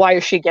course, why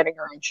is she getting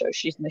her own show?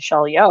 She's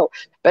Michelle Yeoh.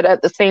 But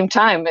at the same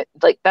time,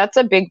 like, that's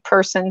a big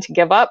person to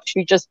give up.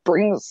 She just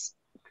brings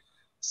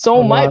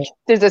so much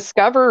to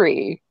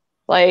Discovery.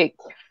 Like,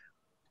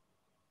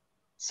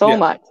 so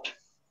much.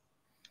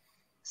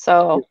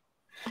 So,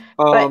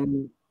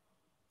 and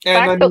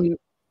I mean,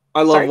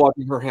 I love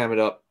watching her ham it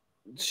up.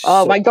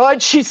 Oh my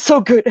God, she's so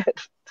good at it.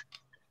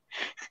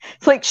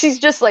 Like, she's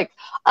just like,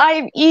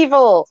 I'm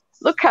evil.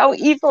 Look how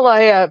evil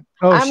I am.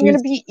 I'm going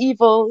to be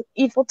evil.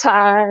 Evil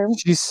time.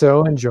 She's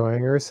so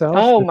enjoying herself.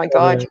 Oh my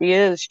God, she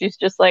is. She's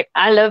just like,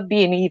 I love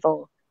being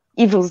evil.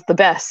 Evil's the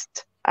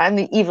best. I'm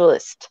the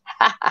evilest.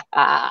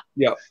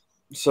 Yeah.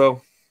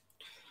 So,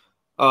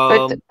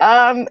 but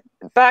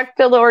back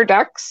to Lower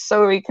Decks,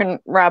 so we can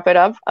wrap it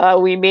up.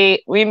 We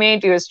may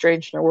do a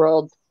Strange New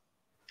World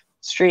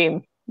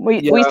stream.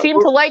 We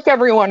seem to like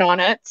everyone on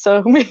it,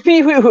 so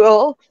maybe we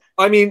will.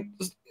 I mean,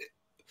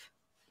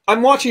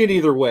 I'm watching it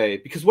either way,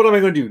 because what am I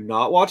going to do?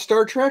 Not watch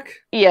Star Trek?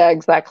 Yeah,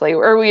 exactly.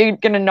 Are we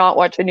going to not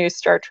watch a new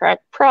Star Trek?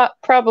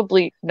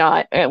 Probably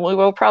not. And we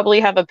will probably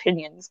have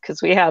opinions,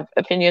 because we have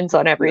opinions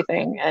on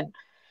everything.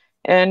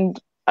 And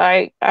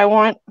I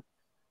want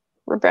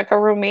Rebecca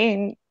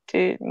Romijn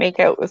to make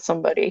out with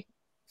somebody,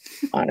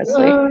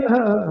 honestly.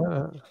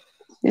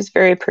 She's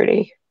very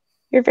pretty.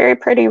 You're very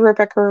pretty,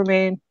 Rebecca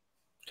Romijn,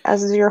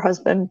 as is your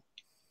husband.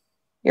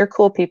 You're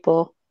cool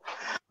people.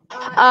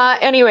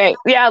 Anyway,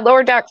 yeah,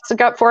 Lower Decks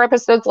got 4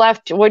 episodes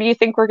left. What do you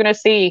think we're gonna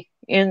see?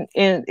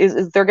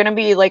 Is there gonna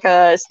be like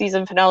a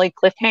season finale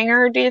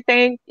cliffhanger? Do you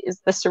think?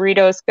 Is the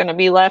Cerritos gonna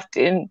be left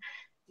in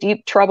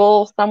deep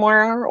trouble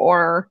somewhere,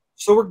 or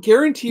so we're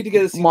guaranteed to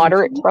get a season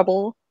moderate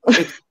trouble?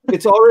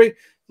 It's already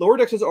Lower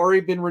Decks has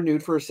already been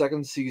renewed for a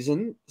 2nd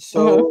season,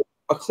 so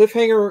a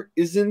cliffhanger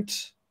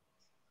isn't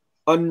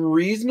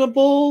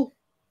unreasonable.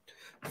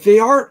 They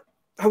are.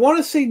 I want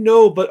to say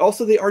no, but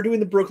also they are doing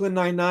the Brooklyn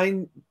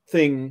Nine-Nine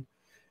thing,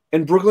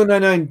 and Brooklyn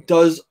Nine-Nine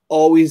does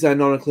always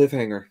end on a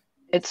cliffhanger.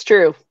 It's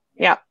true.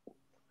 Yeah.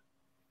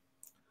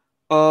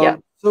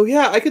 So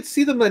yeah, I could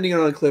see them ending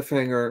on a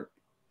cliffhanger.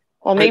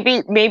 Well,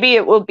 maybe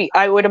it will be.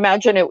 I would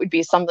imagine it would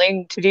be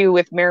something to do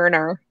with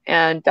Mariner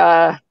and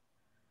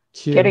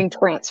getting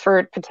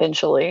transferred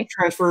potentially.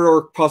 Transferred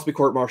or possibly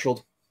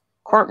court-martialed.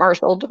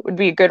 Court-martialed would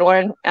be a good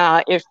one.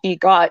 If he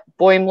got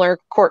Boimler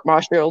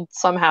court-martialed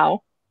somehow.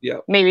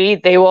 Yeah. Maybe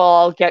they will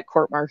all get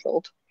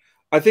court-martialed.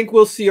 I think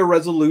we'll see a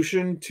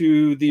resolution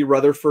to the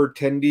Rutherford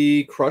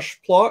Tendi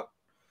crush plot.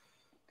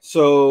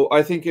 So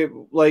I think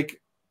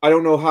I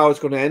don't know how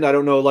it's going to end. I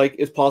don't know,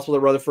 it's possible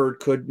that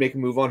Rutherford could make a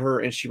move on her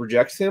and she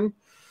rejects him.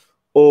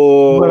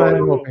 Or what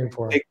I'm hoping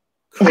for. It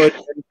could,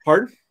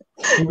 pardon?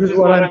 This is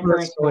what I'm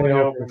personally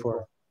hoping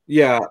for.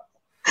 Yeah.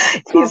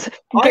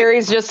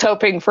 Gary's just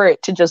hoping for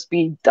it to just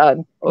be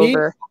done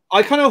over.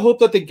 I kind of hope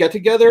that they get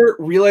together,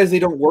 realize they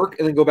don't work,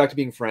 and then go back to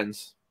being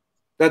friends.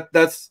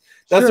 That's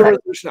the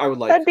resolution I would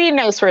like. That'd be a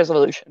nice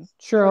resolution.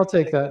 Sure, I'll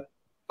take that.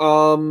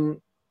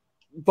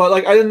 But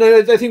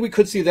I think we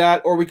could see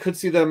that, or we could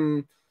see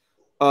them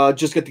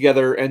just get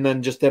together and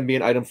then just them be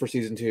an item for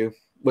season 2,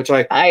 which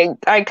I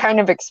kind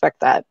of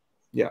expect that.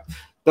 Yeah,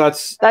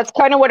 that's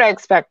kind of what I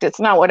expect. It's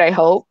not what I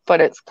hope,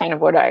 but it's kind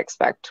of what I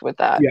expect with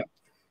that.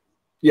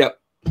 Yeah.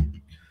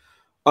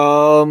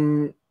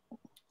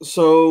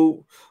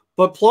 So,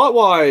 but plot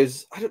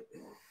wise, I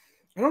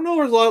don't know.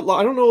 There's a lot.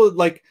 I don't know.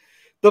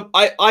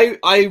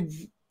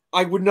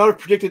 I would not have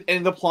predicted any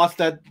of the plots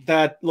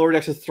that Lower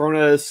Decks has thrown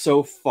at us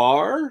so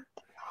far.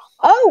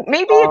 Oh,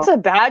 maybe it's a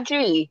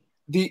Badgie.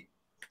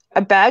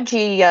 A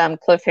Badgie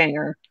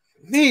cliffhanger.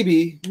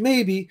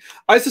 Maybe.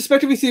 I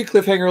suspect if we see a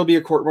cliffhanger, it'll be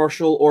a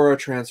court-martial or a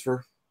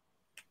transfer.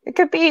 It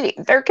could be.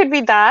 There could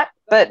be that,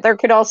 but there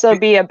could also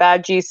be a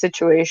Badgie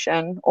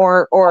situation,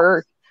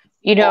 or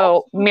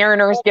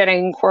Mariner's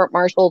getting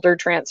court-martialed or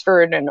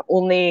transferred, and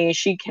only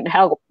she can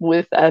help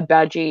with a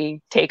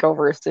Badgie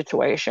takeover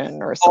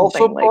situation or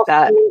something also like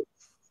that.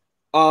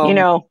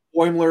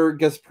 Boimler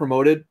gets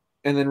promoted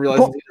and then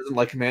realizes he doesn't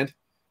like command.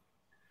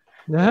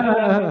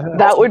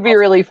 That would be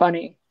really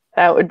funny.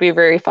 That would be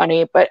very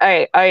funny, but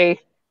I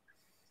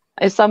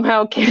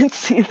somehow can't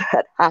see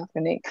that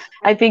happening.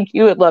 I think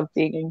you would love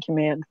being in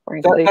command,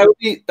 frankly. I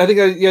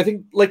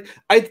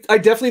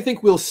definitely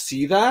think we'll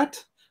see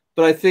that,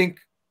 but I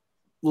think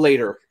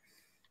later.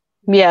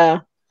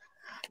 Yeah.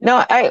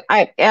 No, I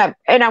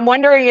and I'm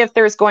wondering if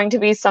there's going to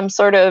be some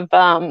sort of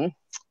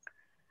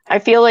I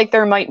feel like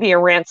there might be a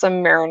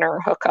Ransom Mariner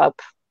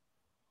hookup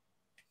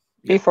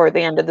before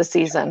the end of the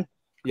season.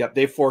 Yep,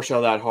 they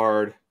foreshadow that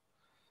hard.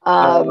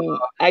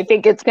 I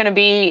think it's going to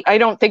be. I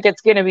don't think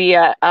it's going to be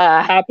a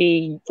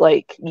happy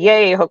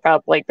yay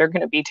hookup. They're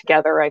going to be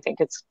together. I think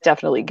it's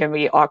definitely going to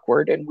be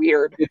awkward and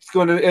weird. It's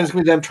going to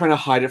be them trying to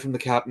hide it from the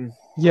captain.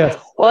 Yes.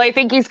 Well, I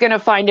think he's going to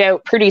find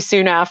out pretty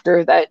soon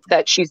after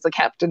that she's the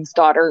captain's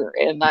daughter,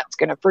 and that's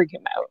going to freak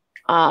him out.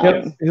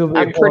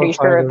 I'm pretty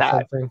sure of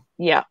that.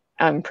 Yeah,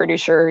 I'm pretty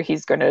sure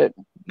he's going to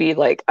be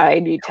like, I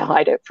need to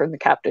hide it from the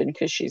captain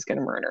because she's going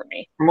to murder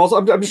me.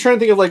 I'm just trying to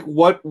think of like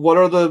what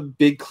are the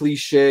big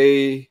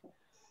cliche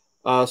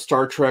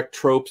Star Trek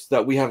tropes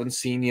that we haven't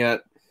seen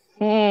yet?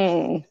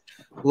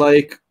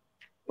 Like,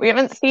 we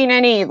haven't seen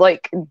any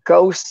like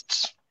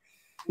ghost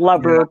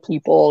lover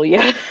people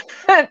yet.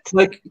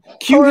 Like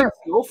Q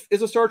himself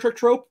is a Star Trek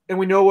trope, and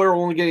we know we're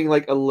only getting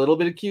like a little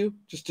bit of Q,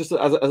 just as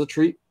a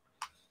treat.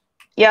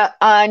 Yeah,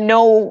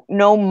 no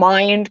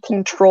mind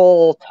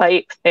control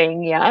type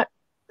thing yet.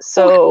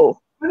 So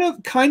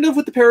kind of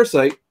with the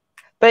parasite.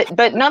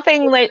 But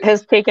nothing that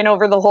has taken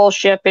over the whole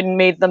ship and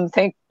made them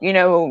think,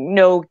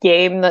 no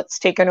game that's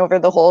taken over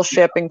the whole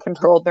ship and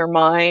controlled their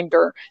mind,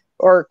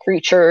 or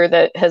creature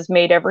that has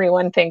made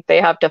everyone think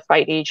they have to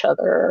fight each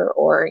other,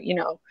 or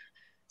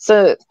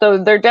so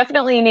they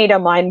definitely need a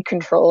mind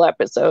control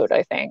episode,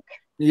 I think.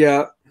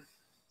 Yeah.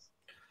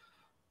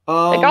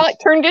 They got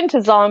turned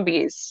into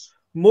zombies.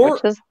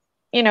 Which is,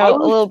 a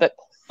little bit.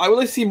 I would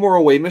like to see more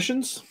away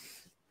missions.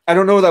 I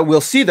don't know that we'll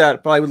see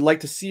that, but I would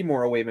like to see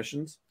more away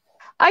missions.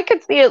 I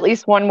could see at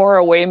least one more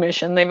away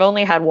mission. They've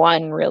only had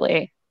one,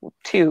 really.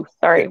 Two.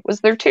 Sorry.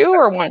 Was there two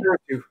or one?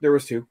 There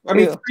was two. I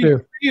mean, three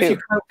if you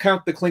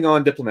count the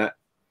Klingon diplomat.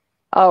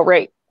 Oh,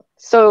 right.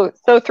 So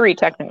three,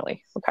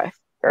 technically. Okay.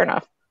 Fair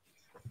enough.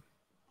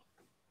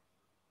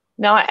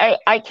 No,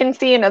 I can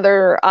see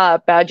another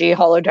Badgie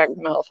holodeck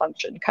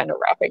malfunction kind of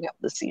wrapping up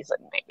the season,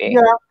 maybe.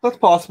 Yeah, that's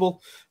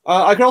possible.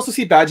 I could also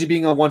see Badgie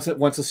being a once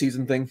a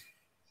season thing.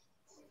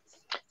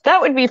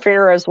 That would be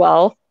fair as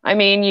well. I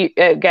mean, you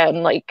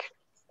again, like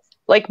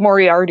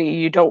Moriarty,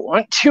 you don't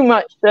want too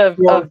much of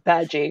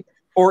Badgie.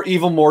 Or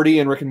Evil Morty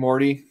and Rick and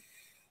Morty.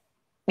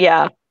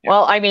 Yeah.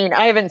 Well, I mean,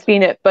 I haven't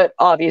seen it, but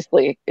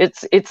obviously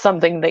it's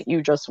something that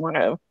you just want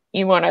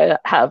to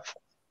have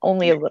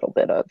only a little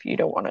bit of. You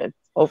don't want to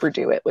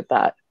overdo it with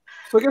that.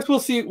 So I guess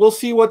we'll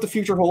see what the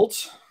future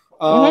holds.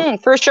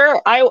 For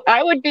sure.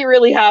 I would be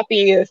really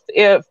happy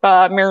if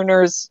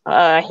Mariner's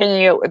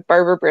hanging out with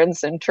Barbara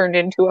Brinson turned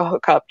into a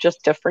hookup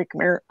just to freak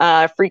out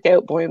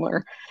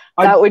Boimler.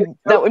 That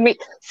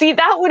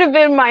would have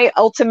been my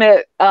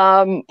ultimate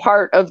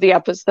part of the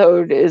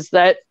episode, is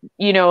that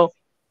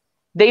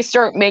they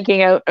start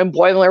making out and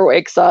Boimler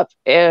wakes up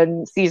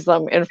and sees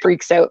them and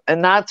freaks out,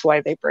 and that's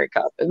why they break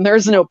up, and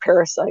there's no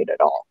parasite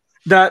at all.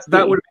 That would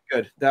have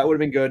been good. That would have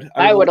been good.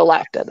 I would have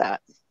laughed at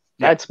that.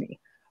 Yeah. That's me.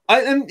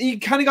 And you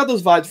kind of got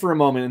those vibes for a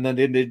moment, and then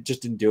it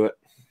just didn't do it.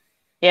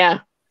 Yeah.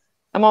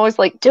 I'm always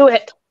like, do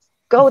it.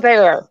 Go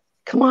there.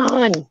 Come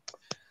on.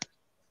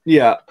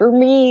 Yeah. For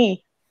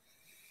me.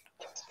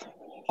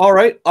 All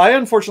right. I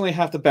unfortunately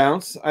have to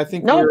bounce. I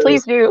think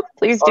please do.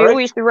 Please do. Right.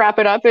 We should wrap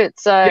it up.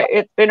 It's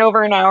been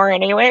over an hour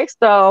anyway.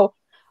 So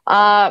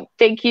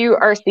thank you,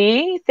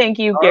 RC. Thank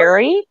you,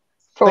 Gary,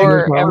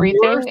 for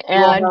everything.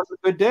 And have a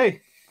good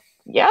day.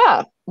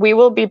 Yeah. We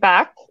will be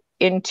back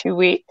in 2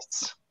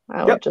 weeks.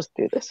 I'll just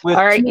do this. All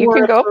right, you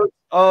can go.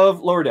 Of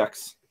Lower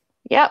Decks.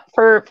 Yeah,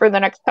 for the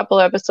next couple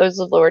of episodes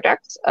of Lower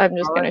Decks. I'm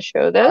just going to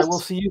show this. I will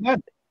see you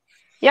then.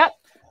 Yep.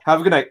 Have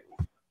a good night.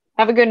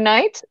 Have a good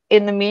night.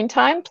 In the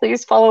meantime,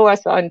 please follow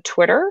us on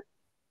Twitter.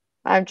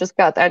 I've just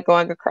got that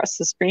going across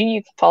the screen.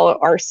 You can follow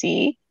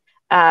RC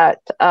at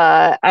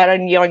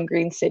Young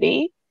Green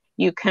City.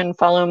 You can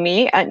follow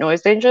me at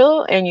Noise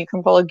Angel, and you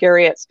can follow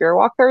Gary at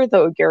Spearwalker,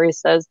 though Gary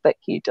says that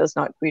he does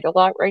not tweet a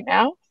lot right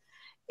now.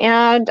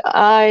 And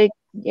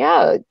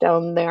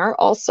down there.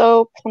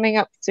 Also coming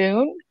up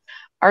soon,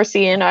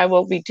 RC and I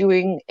will be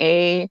doing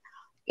a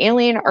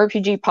Alien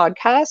RPG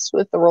podcast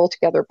with the Roll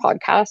Together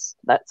podcast.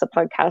 That's a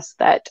podcast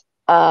that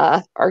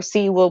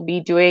RC will be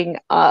doing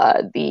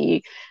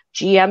the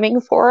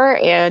GMing for,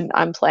 and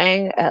I'm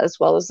playing, as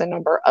well as a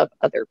number of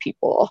other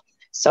people.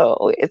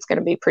 So it's going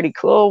to be pretty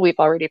cool. We've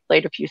already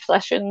played a few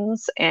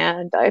sessions,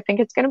 and I think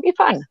it's going to be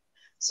fun.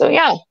 So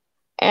yeah.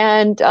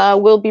 And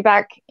we'll be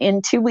back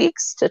in 2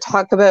 weeks to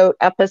talk about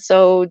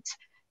episodes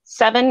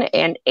 7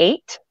 and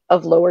 8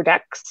 of Lower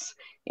Decks.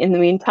 In the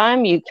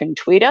meantime, you can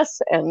tweet us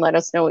and let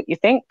us know what you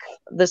think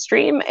of the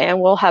stream,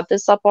 and we'll have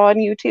this up on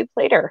YouTube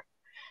later.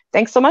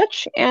 Thanks so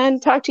much,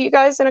 and talk to you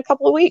guys in a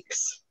couple of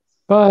weeks.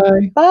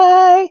 Bye.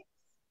 Bye.